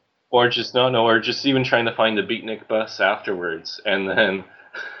 Mm-hmm. Or just or just even trying to find the beatnik bus afterwards, and then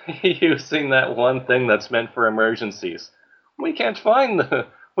using that one thing that's meant for emergencies. We can't find the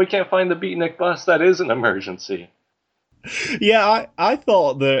beatnik bus. That is an emergency. Yeah, I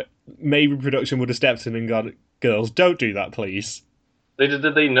thought that maybe production would have stepped in and gone, girls, don't do that, please.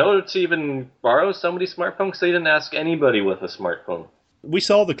 Did they know to even borrow somebody's smartphone? Because they didn't ask anybody with a smartphone. We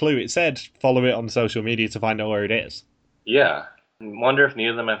saw the clue. It said follow it on social media to find out where it is. Yeah. Wonder if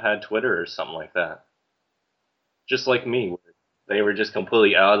neither of them have had Twitter or something like that. Just like me. They were just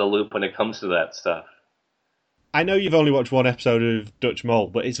completely out of the loop when it comes to that stuff. I know you've only watched one episode of Dutch Mole,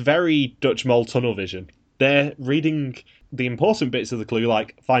 but it's very Dutch Mole tunnel vision. They're reading the important bits of the clue,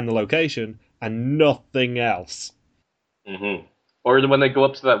 like find the location, and nothing else. Mm-hmm. Or when they go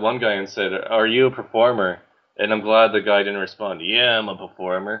up to that one guy and said, "Are you a performer?" And I'm glad the guy didn't respond, "Yeah, I'm a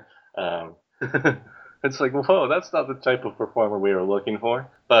performer." It's like, whoa, that's not the type of performer we were looking for.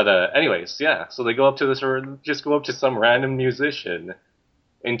 But anyways, yeah. So they go up to this, or just go up to some random musician,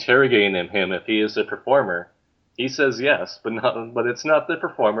 interrogating him if he is a performer. He says yes, but it's not the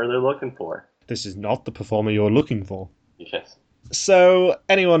performer they're looking for. This is not the performer you're looking for. Yes. So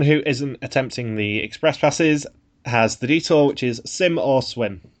anyone who isn't attempting the express passes has the detour, which is sim or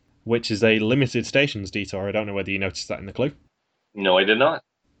swim, which is a limited stations detour. I don't know whether you noticed that in the clue. No, I did not.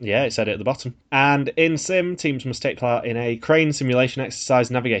 Yeah, it said it at the bottom. And in sim, teams must take part in a crane simulation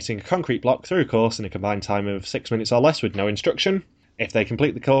exercise navigating a concrete block through a course in a combined time of 6 minutes or less with no instruction. If they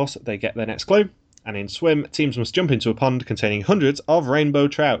complete the course, they get their next clue. And in swim, teams must jump into a pond containing hundreds of rainbow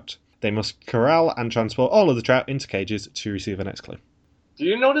trout. They must corral and transport all of the trout into cages to receive a next clue. Do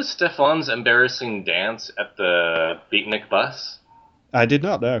you notice Stefan's embarrassing dance at the beatnik bus? I did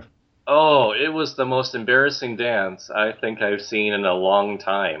not know. Oh, it was the most embarrassing dance I think I've seen in a long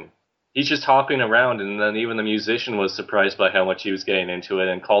time. He's just hopping around, and then even the musician was surprised by how much he was getting into it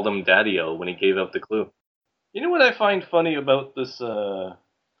and called him Daddy-O when he gave up the clue. You know what I find funny about this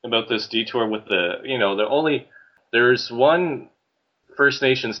detour with there's one First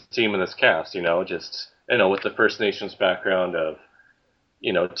Nations team in this cast, with the First Nations background of,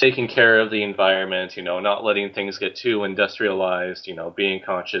 taking care of the environment, not letting things get too industrialized, being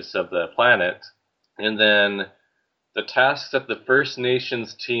conscious of the planet. And then the task that the First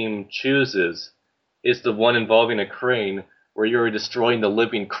Nations team chooses is the one involving a crane where you're destroying the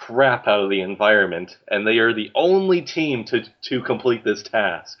living crap out of the environment, and they are the only team to complete this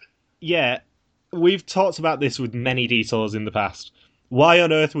task. Yeah, we've talked about this with many detours in the past. Why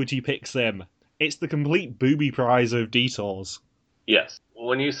on earth would you pick sim? It's the complete booby prize of detours. Yes.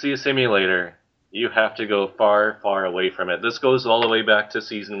 When you see a simulator, you have to go far, far away from it. This goes all the way back to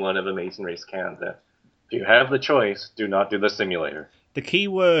season 1 of Amazing Race Canada. If you have the choice, do not do the simulator. The key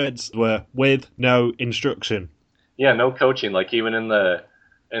words were with no instruction. Yeah, no coaching. Like even in the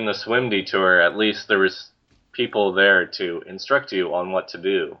swim detour, at least there was people there to instruct you on what to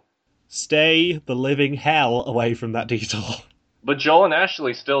do. Stay the living hell away from that detour. But Joel and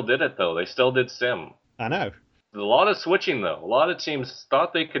Ashley still did it though. They still did sim. I know. A lot of switching though. A lot of teams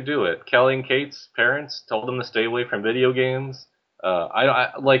thought they could do it. Kelly and Kate's parents told them to stay away from video games.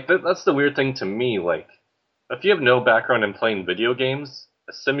 That's the weird thing to me. Like, if you have no background in playing video games,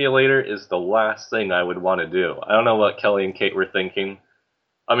 a simulator is the last thing I would want to do. I don't know what Kelly and Kate were thinking.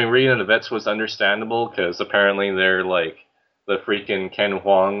 I mean, reading the vets was understandable because apparently they're like the freaking Ken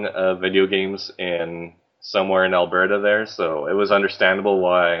Huang of video games in somewhere in Alberta there, so it was understandable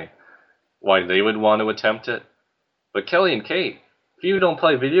why they would want to attempt it. But Kelly and Kate, if you don't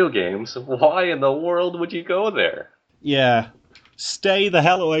play video games, why in the world would you go there? Yeah. Stay the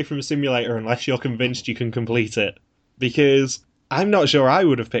hell away from a simulator unless you're convinced you can complete it. Because I'm not sure I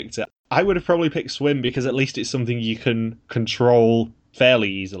would have picked it. I would have probably picked swim because at least it's something you can control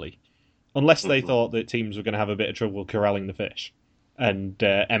fairly easily. Unless they thought that teams were going to have a bit of trouble corralling the fish. And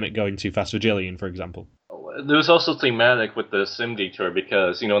Emmett going too fast for Jillian, for example. There was also thematic with the sim detour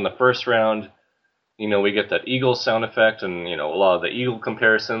because, in the first round, we get that eagle sound effect and, a lot of the eagle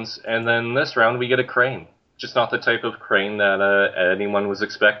comparisons. And then this round we get a crane. Just not the type of crane that anyone was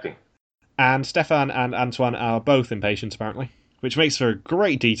expecting. And Stefan and Antoine are both impatient, apparently, which makes for a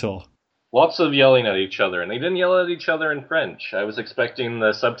great detour. Lots of yelling at each other, and they didn't yell at each other in French. I was expecting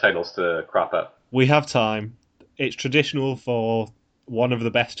the subtitles to crop up. We have time. It's traditional for one of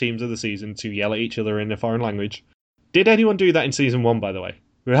the best teams of the season to yell at each other in a foreign language. Did anyone do that in Season 1, by the way?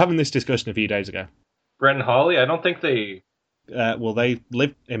 We were having this discussion a few days ago. Brent and Holly, I don't think they... Well, they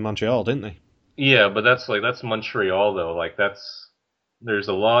lived in Montreal, didn't they? Yeah, but that's Montreal, though. There's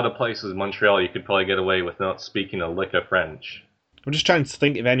a lot of places in Montreal you could probably get away with not speaking a lick of French. I'm just trying to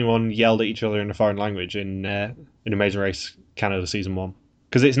think if anyone yelled at each other in a foreign language in Amazing Race Canada Season 1.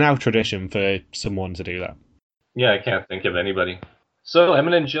 Because it's now tradition for someone to do that. Yeah, I can't think of anybody. So,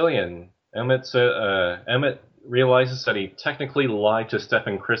 Emmett and Jillian. Emmett realizes that he technically lied to Steph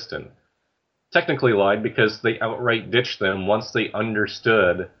and Kristen. Technically lied because they outright ditched them once they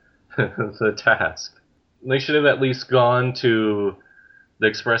understood the task. They should have at least gone to the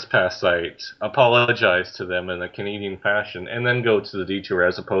Express Pass site, apologize to them in a Canadian fashion, and then go to the detour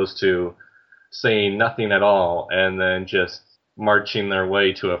as opposed to saying nothing at all and then just marching their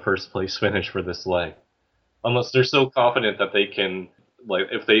way to a first place finish for this leg. Unless they're so confident that they can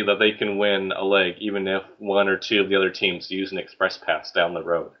they can win a leg even if one or two of the other teams use an Express Pass down the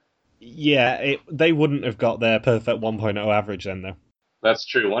road. Yeah, they wouldn't have got their perfect 1.0 average then, though. That's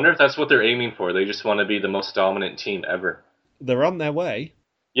true. Wonder if that's what they're aiming for. They just want to be the most dominant team ever. They're on their way.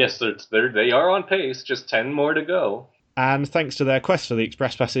 Yes, they are on pace. Just 10 more to go. And thanks to their quest for the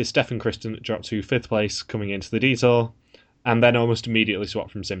Express Passes, Steph and Kristen dropped to 5th place coming into the detour, and then almost immediately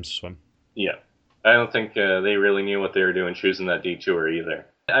swapped from sim to swim. Yeah. I don't think they really knew what they were doing choosing that detour either.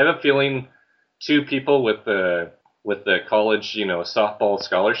 I have a feeling two people with the college, softball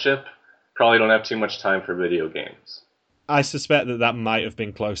scholarship probably don't have too much time for video games. I suspect that might have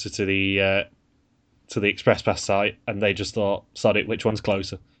been closer to the Express Pass site, and they just thought, sod it, which one's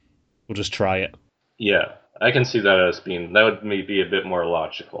closer? We'll just try it. Yeah, I can see that that would maybe be a bit more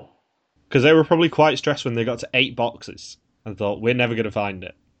logical. Because they were probably quite stressed when they got to 8 boxes, and thought, we're never going to find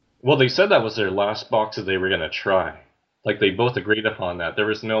it. Well, they said that was their last box that they were going to try. Like, they both agreed upon that.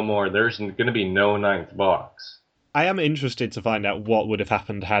 There's going to be no 9th box. I am interested to find out what would have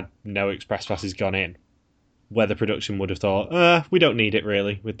happened had no Express Passes gone in. Whether production would have thought, we don't need it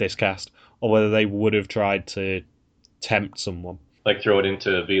really with this cast, or whether they would have tried to tempt someone. Like throw it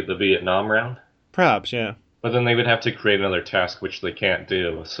into the Vietnam round? Perhaps, yeah. But then they would have to create another task, which they can't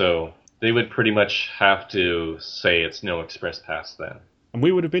do, so they would pretty much have to say it's no Express Pass then. And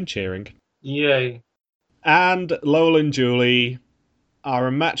we would have been cheering. Yay. And Lowell and Julie are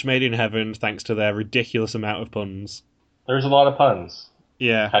a match made in heaven thanks to their ridiculous amount of puns. There's a lot of puns.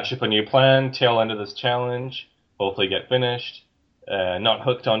 Yeah. Hatch up a new plan, tail end of this challenge, hopefully get finished, not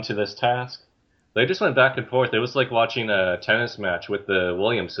hooked onto this task. They just went back and forth. It was like watching a tennis match with the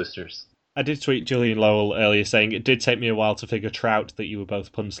Williams sisters. I did tweet Julie and Lowell earlier saying it did take me a while to figure out that you were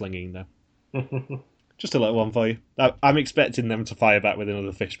both pun-slinging though. Just a little one for you. I'm expecting them to fire back with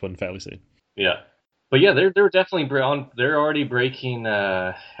another fish pun fairly soon. Yeah. But yeah, they're definitely they're already breaking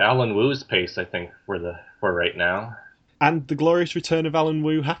Alan Wu's pace, I think, for right now. And the glorious return of Alan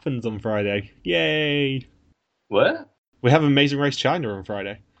Wu happens on Friday. Yay! What? We have Amazing Race China on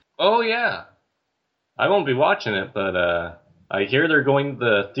Friday. Oh, yeah. I won't be watching it, but I hear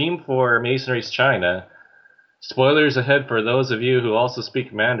the theme for Amazing Race China. Spoilers ahead for those of you who also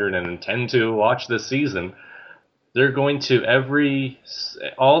speak Mandarin and intend to watch this season. They're going to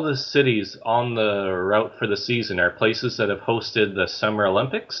all the cities on the route for the season are places that have hosted the Summer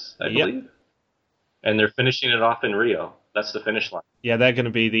Olympics, I believe. And they're finishing it off in Rio. That's the finish line. Yeah, they're going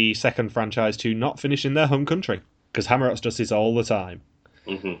to be the second franchise to not finish in their home country, because Hammerocks does this all the time.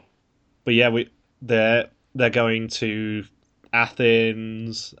 Mm-hmm. But yeah, they're going to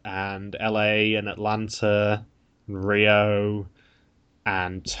Athens and LA and Atlanta and Rio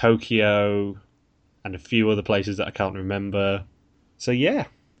and Tokyo and a few other places that I can't remember. So yeah.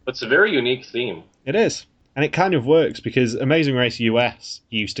 It's a very unique theme. It is. And it kind of works because Amazing Race US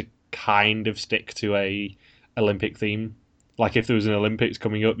used to kind of stick to a Olympic theme. Like if there was an Olympics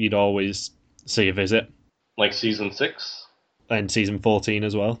coming up, you'd always see a visit. Like season 6? And season 14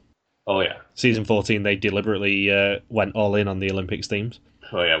 as well. Oh yeah. Season 14, they deliberately went all in on the Olympics themes.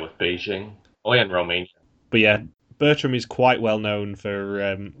 Oh yeah, with Beijing. Oh yeah, and Romania. But yeah, Bertram is quite well known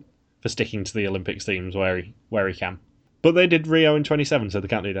for sticking to the Olympics themes where he can. But they did Rio in 27, so they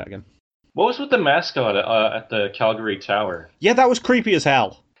can't do that again. What was with the mascot at the Calgary Tower? Yeah, that was creepy as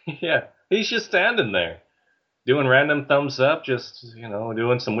hell. Yeah, he's just standing there, doing random thumbs up, just,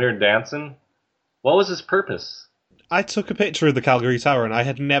 doing some weird dancing. What was his purpose? I took a picture of the Calgary Tower, and I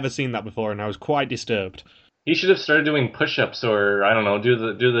had never seen that before, and I was quite disturbed. He should have started doing push-ups, or, I don't know, do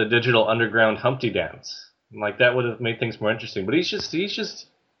the digital underground Humpty dance. Like, that would have made things more interesting. But he's just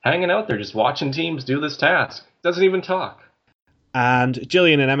hanging out there, just watching teams do this task. Doesn't even talk. And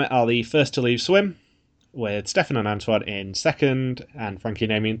Gillian and Emmett are the first to leave swim, with Stefan and Antoine in second, and Frankie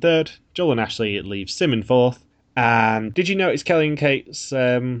and Amy in third. Joel and Ashley leave sim in fourth. And did you notice Kelly and Kate's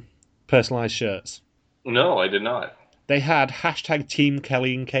personalised shirts? No, I did not. They had hashtag Team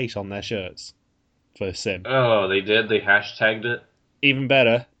Kelly and Kate on their shirts for sim. Oh, they did? They hashtagged it? Even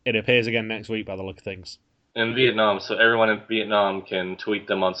better, it appears again next week by the look of things. In Vietnam, so everyone in Vietnam can tweet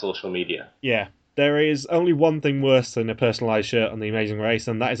them on social media. Yeah. There is only one thing worse than a personalised shirt on The Amazing Race,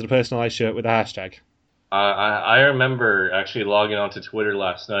 and that is a personalised shirt with a hashtag. I remember actually logging onto Twitter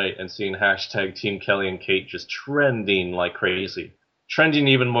last night and seeing hashtag Team Kelly and Kate just trending like crazy. Trending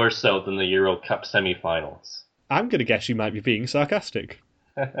even more so than the Euro Cup semi-finals. I'm going to guess you might be being sarcastic.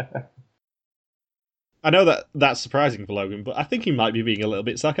 I know that's surprising for Logan, but I think he might be being a little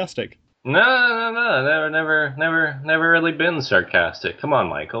bit sarcastic. No. Never really been sarcastic. Come on,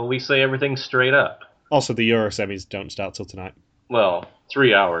 Michael. We say everything straight up. Also, the Euro semis don't start till tonight. Well,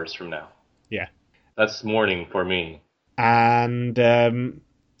 3 hours from now. Yeah. That's morning for me. And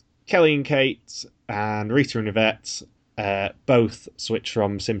Kelly and Kate and Rita and Yvette both switch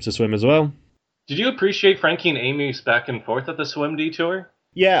from sim to swim as well. Did you appreciate Frankie and Amy's back and forth at the swim detour?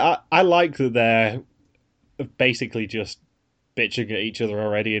 Yeah, I like that they're basically just bitching at each other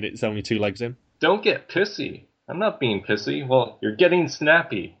already and it's only 2 legs in. Don't get pissy. I'm not being pissy. Well, you're getting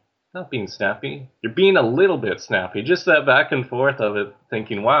snappy. Not being snappy. You're being a little bit snappy. Just that back and forth of it,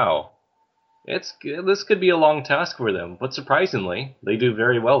 thinking, wow, this could be a long task for them. But surprisingly, they do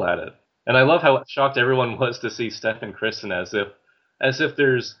very well at it. And I love how shocked everyone was to see Steph and Kristen as if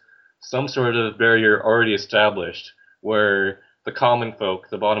there's some sort of barrier already established where the common folk,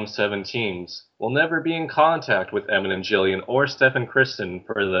 the bottom 7 teams, will never be in contact with Emmett and Gillian or Steph and Kristen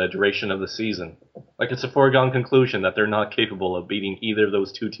for the duration of the season. Like it's a foregone conclusion that they're not capable of beating either of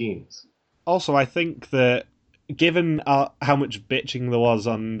those 2 teams. Also, I think that given how much bitching there was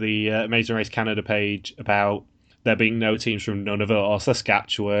on the Amazing Race Canada page about there being no teams from Nunavut or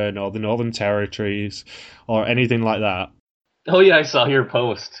Saskatchewan or the Northern Territories or anything like that. Oh yeah, I saw your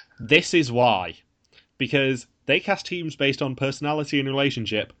post. This is why. Because they cast teams based on personality and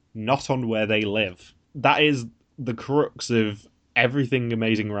relationship, not on where they live. That is the crux of everything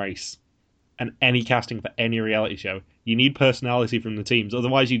Amazing Race and any casting for any reality show. You need personality from the teams,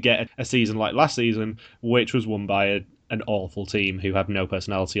 otherwise you get a season like last season, which was won by an awful team who had no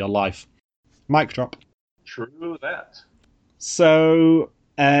personality or life. Mic drop. True that. So,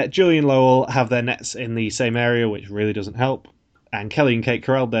 Julie and Lowell have their nets in the same area, which really doesn't help. And Kelly and Kate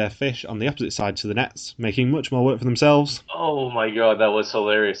corralled their fish on the opposite side to the nets, making much more work for themselves. Oh my god, that was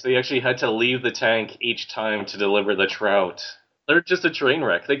hilarious. They actually had to leave the tank each time to deliver the trout. They're just a train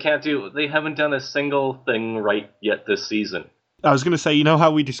wreck. They haven't done a single thing right yet this season. I was going to say, you know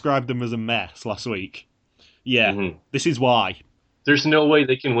how we described them as a mess last week? Yeah, This is why. There's no way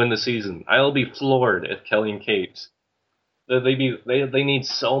they can win the season. I'll be floored if Kelly and Kate They need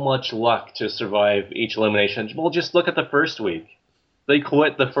so much luck to survive each elimination. Well, just look at the first week. They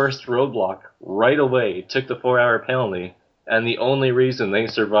quit the first roadblock right away, took the 4-hour penalty, and the only reason they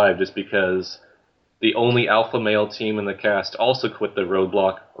survived is because the only alpha male team in the cast also quit the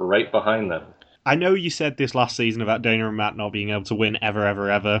roadblock right behind them. I know you said this last season about Dana and Matt not being able to win ever,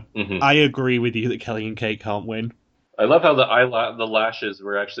 ever, ever. Mm-hmm. I agree with you that Kelly and Kate can't win. I love how the lashes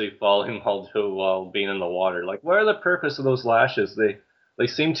were actually falling while being in the water. Like, what are the purpose of those lashes? They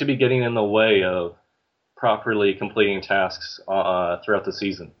seem to be getting in the way of properly completing tasks throughout the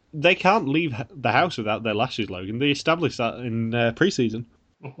season. They can't leave the house without their lashes, Logan. They established that in preseason.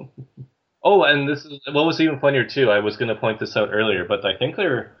 Oh, and this is what was even funnier too. I was going to point this out earlier, but I think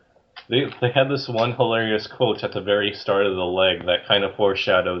they had this one hilarious quote at the very start of the leg that kind of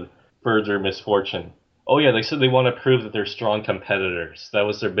foreshadowed further misfortune. Oh yeah, they said they want to prove that they're strong competitors. That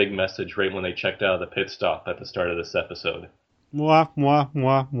was their big message right when they checked out of the pit stop at the start of this episode. Mwah, mwah,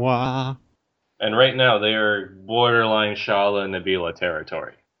 mwah, mwah. And right now they are borderline Shala and Nabila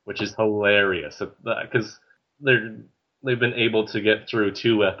territory, which is hilarious because they've been able to get through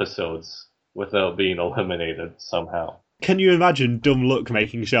 2 episodes without being eliminated somehow. Can you imagine dumb luck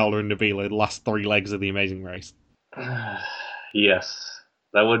making Shala and Nabila the last 3 legs of the Amazing Race? Yes,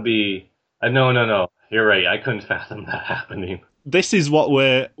 that would be. No. You're right. I couldn't fathom that happening. This is what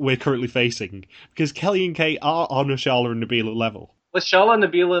we're currently facing because Kelly and Kate are on a Shala and Nabila level. With Shala and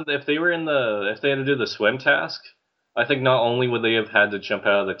Nabila, if they had to do the swim task, I think not only would they have had to jump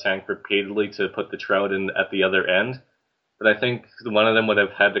out of the tank repeatedly to put the trout in at the other end, but I think one of them would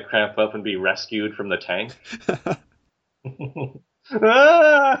have had to cramp up and be rescued from the tank.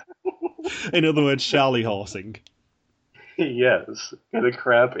 In other words, Charlie horsing. Yes, get a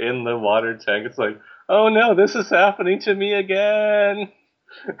cramp in the water tank. It's like, oh no, this is happening to me again.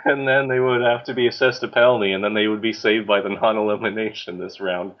 And then they would have to be assessed a penalty, and then they would be saved by the non-elimination this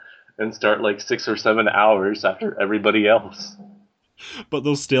round and start like 6 or 7 hours after everybody else. But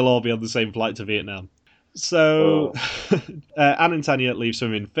they'll still all be on the same flight to Vietnam. So, Anne and Tanya leave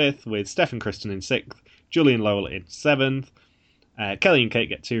swim in 5th, with Steph and Kristen in 6th, Julian Lowell in 7th, Kelly and Kate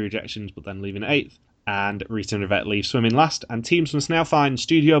get 2 rejections but then leave in 8th, and Rita and Yvette leave swim in last, and teams must now find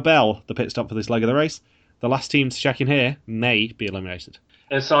Studio Bell, the pit stop for this leg of the race. The last team to check in here may be eliminated.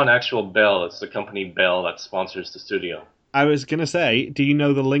 It's not an actual Bell, it's the company Bell that sponsors the studio. I was going to say, do you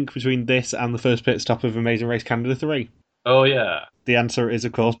know the link between this and the first pit stop of Amazing Race Canada 3? Oh, yeah. The answer is,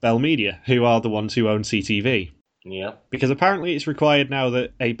 of course, Bell Media, who are the ones who own CTV. Yeah. Because apparently it's required now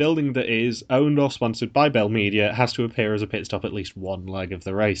that a building that is owned or sponsored by Bell Media has to appear as a pit stop at least one leg of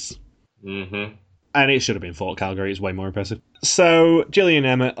the race. Mm-hmm. And it should have been Fort Calgary, it's way more impressive. So, Gillian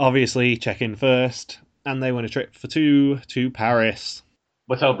and Emma obviously check in first, and they win a trip for 2 to Paris.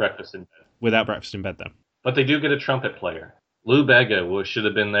 Without breakfast in bed. Without breakfast in bed, though. But they do get a trumpet player. Lou Bega should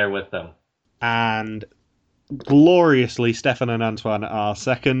have been there with them. And gloriously, Stefan and Antoine are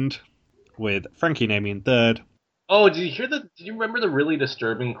second, with Frankie and Amy in third. Oh, did you remember the really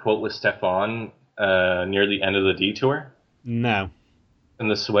disturbing quote with Stefan near the end of the detour? No. In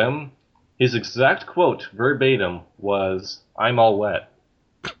the swim? His exact quote, verbatim, was, "I'm all wet."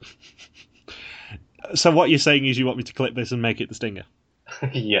 So what you're saying is you want me to clip this and make it the stinger?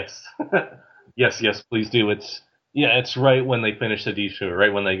 Yes. yes, please do. It's right when they finish the detour,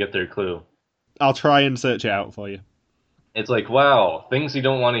 right when they get their clue. I'll try and search it out for you. It's like, wow, things you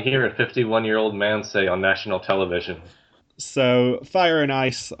don't want to hear a 51-year-old man say on national television. So, Fire and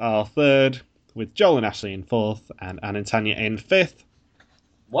Ice are third, with Joel and Ashley in fourth, and Anne and Tanya in fifth.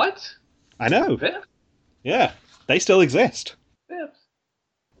 What? I know. Fifth? Yeah, they still exist. Fifth.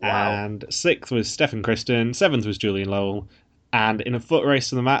 Wow. And sixth was Steph Kristen, seventh was Julian Lowell, and in a foot race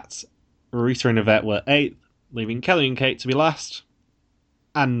to the mats, Rita and Yvette were eighth, leaving Kelly and Kate to be last,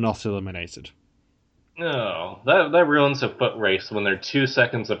 and not eliminated. No, that ruins a foot race when they're 2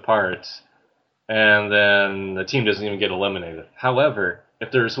 seconds apart, and then the team doesn't even get eliminated. However,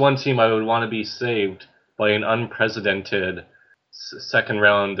 if there's one team I would want to be saved by an unprecedented second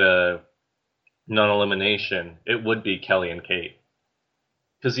round non-elimination, it would be Kelly and Kate.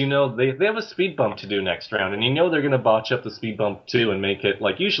 Because, they have a speed bump to do next round, and they're going to botch up the speed bump too and make it,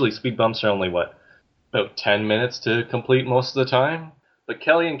 usually speed bumps are only, about 10 minutes to complete most of the time? But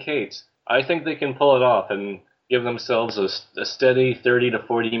Kelly and Kate, I think they can pull it off and give themselves a steady 30 to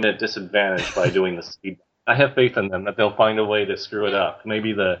 40 minute disadvantage by doing the speed bump. I have faith in them that they'll find a way to screw it up.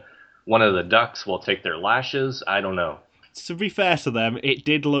 Maybe one of the ducks will take their lashes, I don't know. To be fair to them, it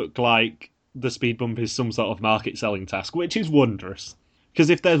did look like the speed bump is some sort of market selling task, which is wondrous. Because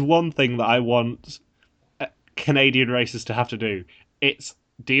if there's one thing that I want Canadian racers to have to do, it's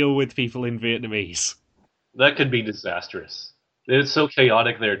deal with people in Vietnamese. That could be disastrous. It's so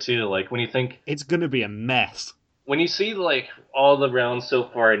chaotic there too. Like It's going to be a mess. when you see like all the rounds so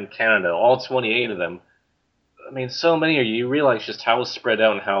far in Canada, all 28 of them. I mean, so many. You realize just how spread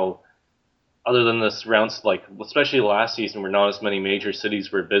out and how, other than this rounds, like especially last season, where not as many major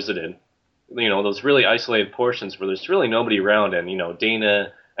cities were visited. You know, those really isolated portions where there's really nobody around, and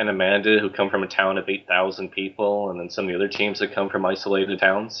Dana and Amanda who come from a town of 8,000 people, and then some of the other teams that come from isolated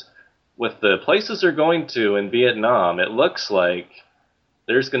towns. With the places they're going to in Vietnam, it looks like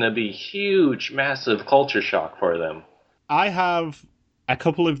there's going to be huge, massive culture shock for them. I have a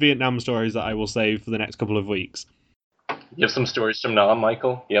couple of Vietnam stories that I will save for the next couple of weeks. You have some stories from Nam,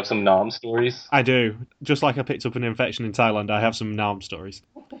 Michael? You have some Nam stories? I do. Just like I picked up an infection in Thailand, I have some Nam stories.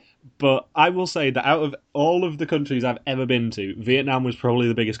 But I will say that out of all of the countries I've ever been to, Vietnam was probably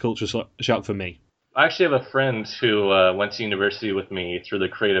the biggest culture shock for me. I actually have a friend who went to university with me through the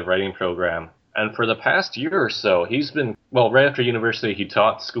creative writing program. And for the past year or so, he's been, well, right after university, he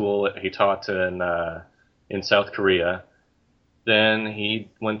taught in South Korea. Then he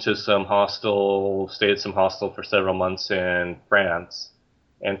went to stayed at some hostel for several months in France.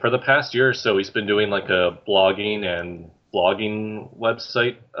 And for the past year or so, he's been doing like a blogging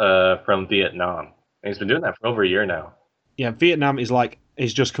website from Vietnam. And he's been doing that for over a year now. Yeah, Vietnam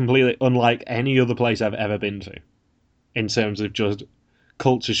is just completely unlike any other place I've ever been to in terms of just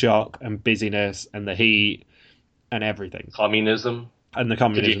culture shock and busyness and the heat and everything. Communism. And the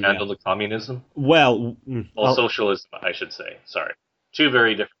communism. Could you handle the communism? Well, socialism, I should say. Sorry. Two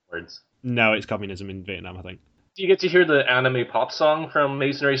very different words. No, it's communism in Vietnam, I think. Do you get to hear the anime pop song from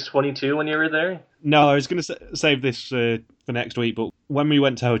Amazing Race 22 when you were there? No, I was going to save this for next week, but when we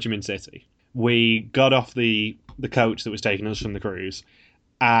went to Ho Chi Minh City, we got off the coach that was taking us from the cruise,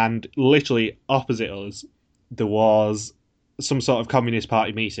 and literally opposite us, there was some sort of Communist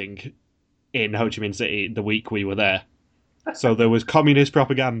Party meeting in Ho Chi Minh City the week we were there. So there was communist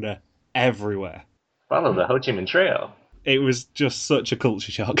propaganda everywhere. Follow the Ho Chi Minh Trail. It was just such a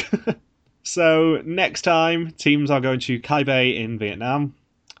culture shock. So next time, teams are going to Cai Bay in Vietnam,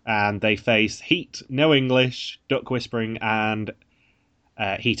 and they face heat, no English, duck whispering, and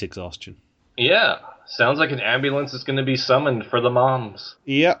heat exhaustion. Yeah, sounds like an ambulance is going to be summoned for the moms.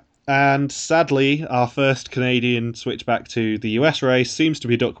 Yep, and sadly, our first Canadian switch back to the US race seems to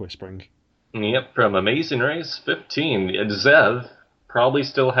be duck whispering. Yep, from Amazing Race 15, Zev probably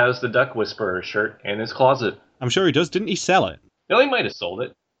still has the Duck Whisperer shirt in his closet. I'm sure he does. Didn't he sell it? No, he might have sold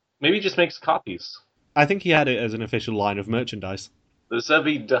it. Maybe he just makes copies. I think he had it as an official line of merchandise. The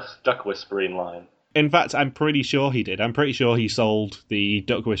Zevy Duck Whispering line. In fact, I'm pretty sure he did. I'm pretty sure he sold the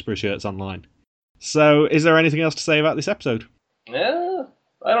Duck Whisperer shirts online. So, is there anything else to say about this episode? Yeah,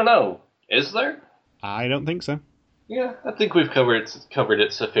 I don't know. Is there? I don't think so. Yeah, I think we've covered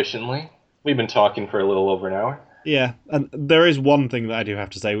it sufficiently. We've been talking for a little over an hour. Yeah, and there is one thing that I do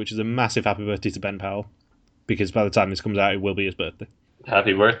have to say, which is a massive happy birthday to Ben Powell. Because by the time this comes out, it will be his birthday.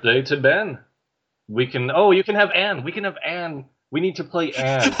 Happy birthday to Ben. You can have Anne. We can have Anne. We need to play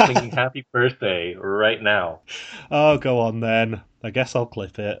Anne singing happy birthday right now. Oh, go on then. I guess I'll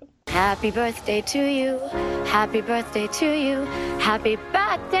clip it. Happy birthday to you. Happy birthday to you. Happy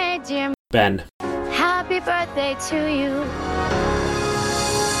birthday, dear Ben. Happy birthday to you.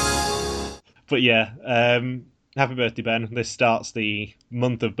 But yeah, happy birthday, Ben. This starts the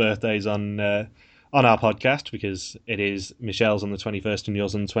month of birthdays on our podcast because it is Michelle's on the 21st and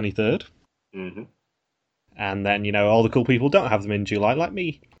yours on the 23rd. Mm-hmm. And then, all the cool people don't have them in July, like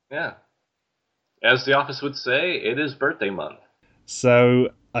me. Yeah. As the office would say, it is birthday month.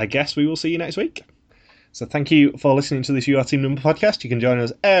 So I guess we will see you next week. So thank you for listening to this UR Team Number podcast. You can join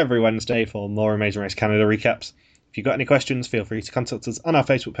us every Wednesday for more Amazing Race Canada recaps. If you've got any questions, feel free to contact us on our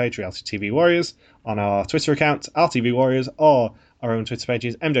Facebook page, Reality TV Warriors, on our Twitter account, RTV Warriors, or our own Twitter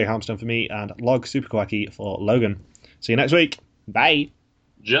pages, MJ Harmstone for me and Log Super Quacky for Logan. See you next week. Bye.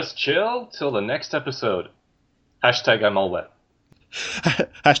 Just chill till the next episode. Hashtag I'm all wet.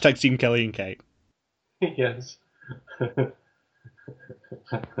 Hashtag Team Kelly and Kate. Yes.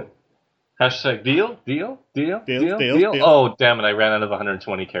 Hashtag deal. Oh, damn it, I ran out of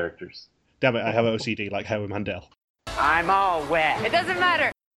 120 characters. Damn it, I have OCD like Howie Mandel. I'm all wet. It doesn't matter.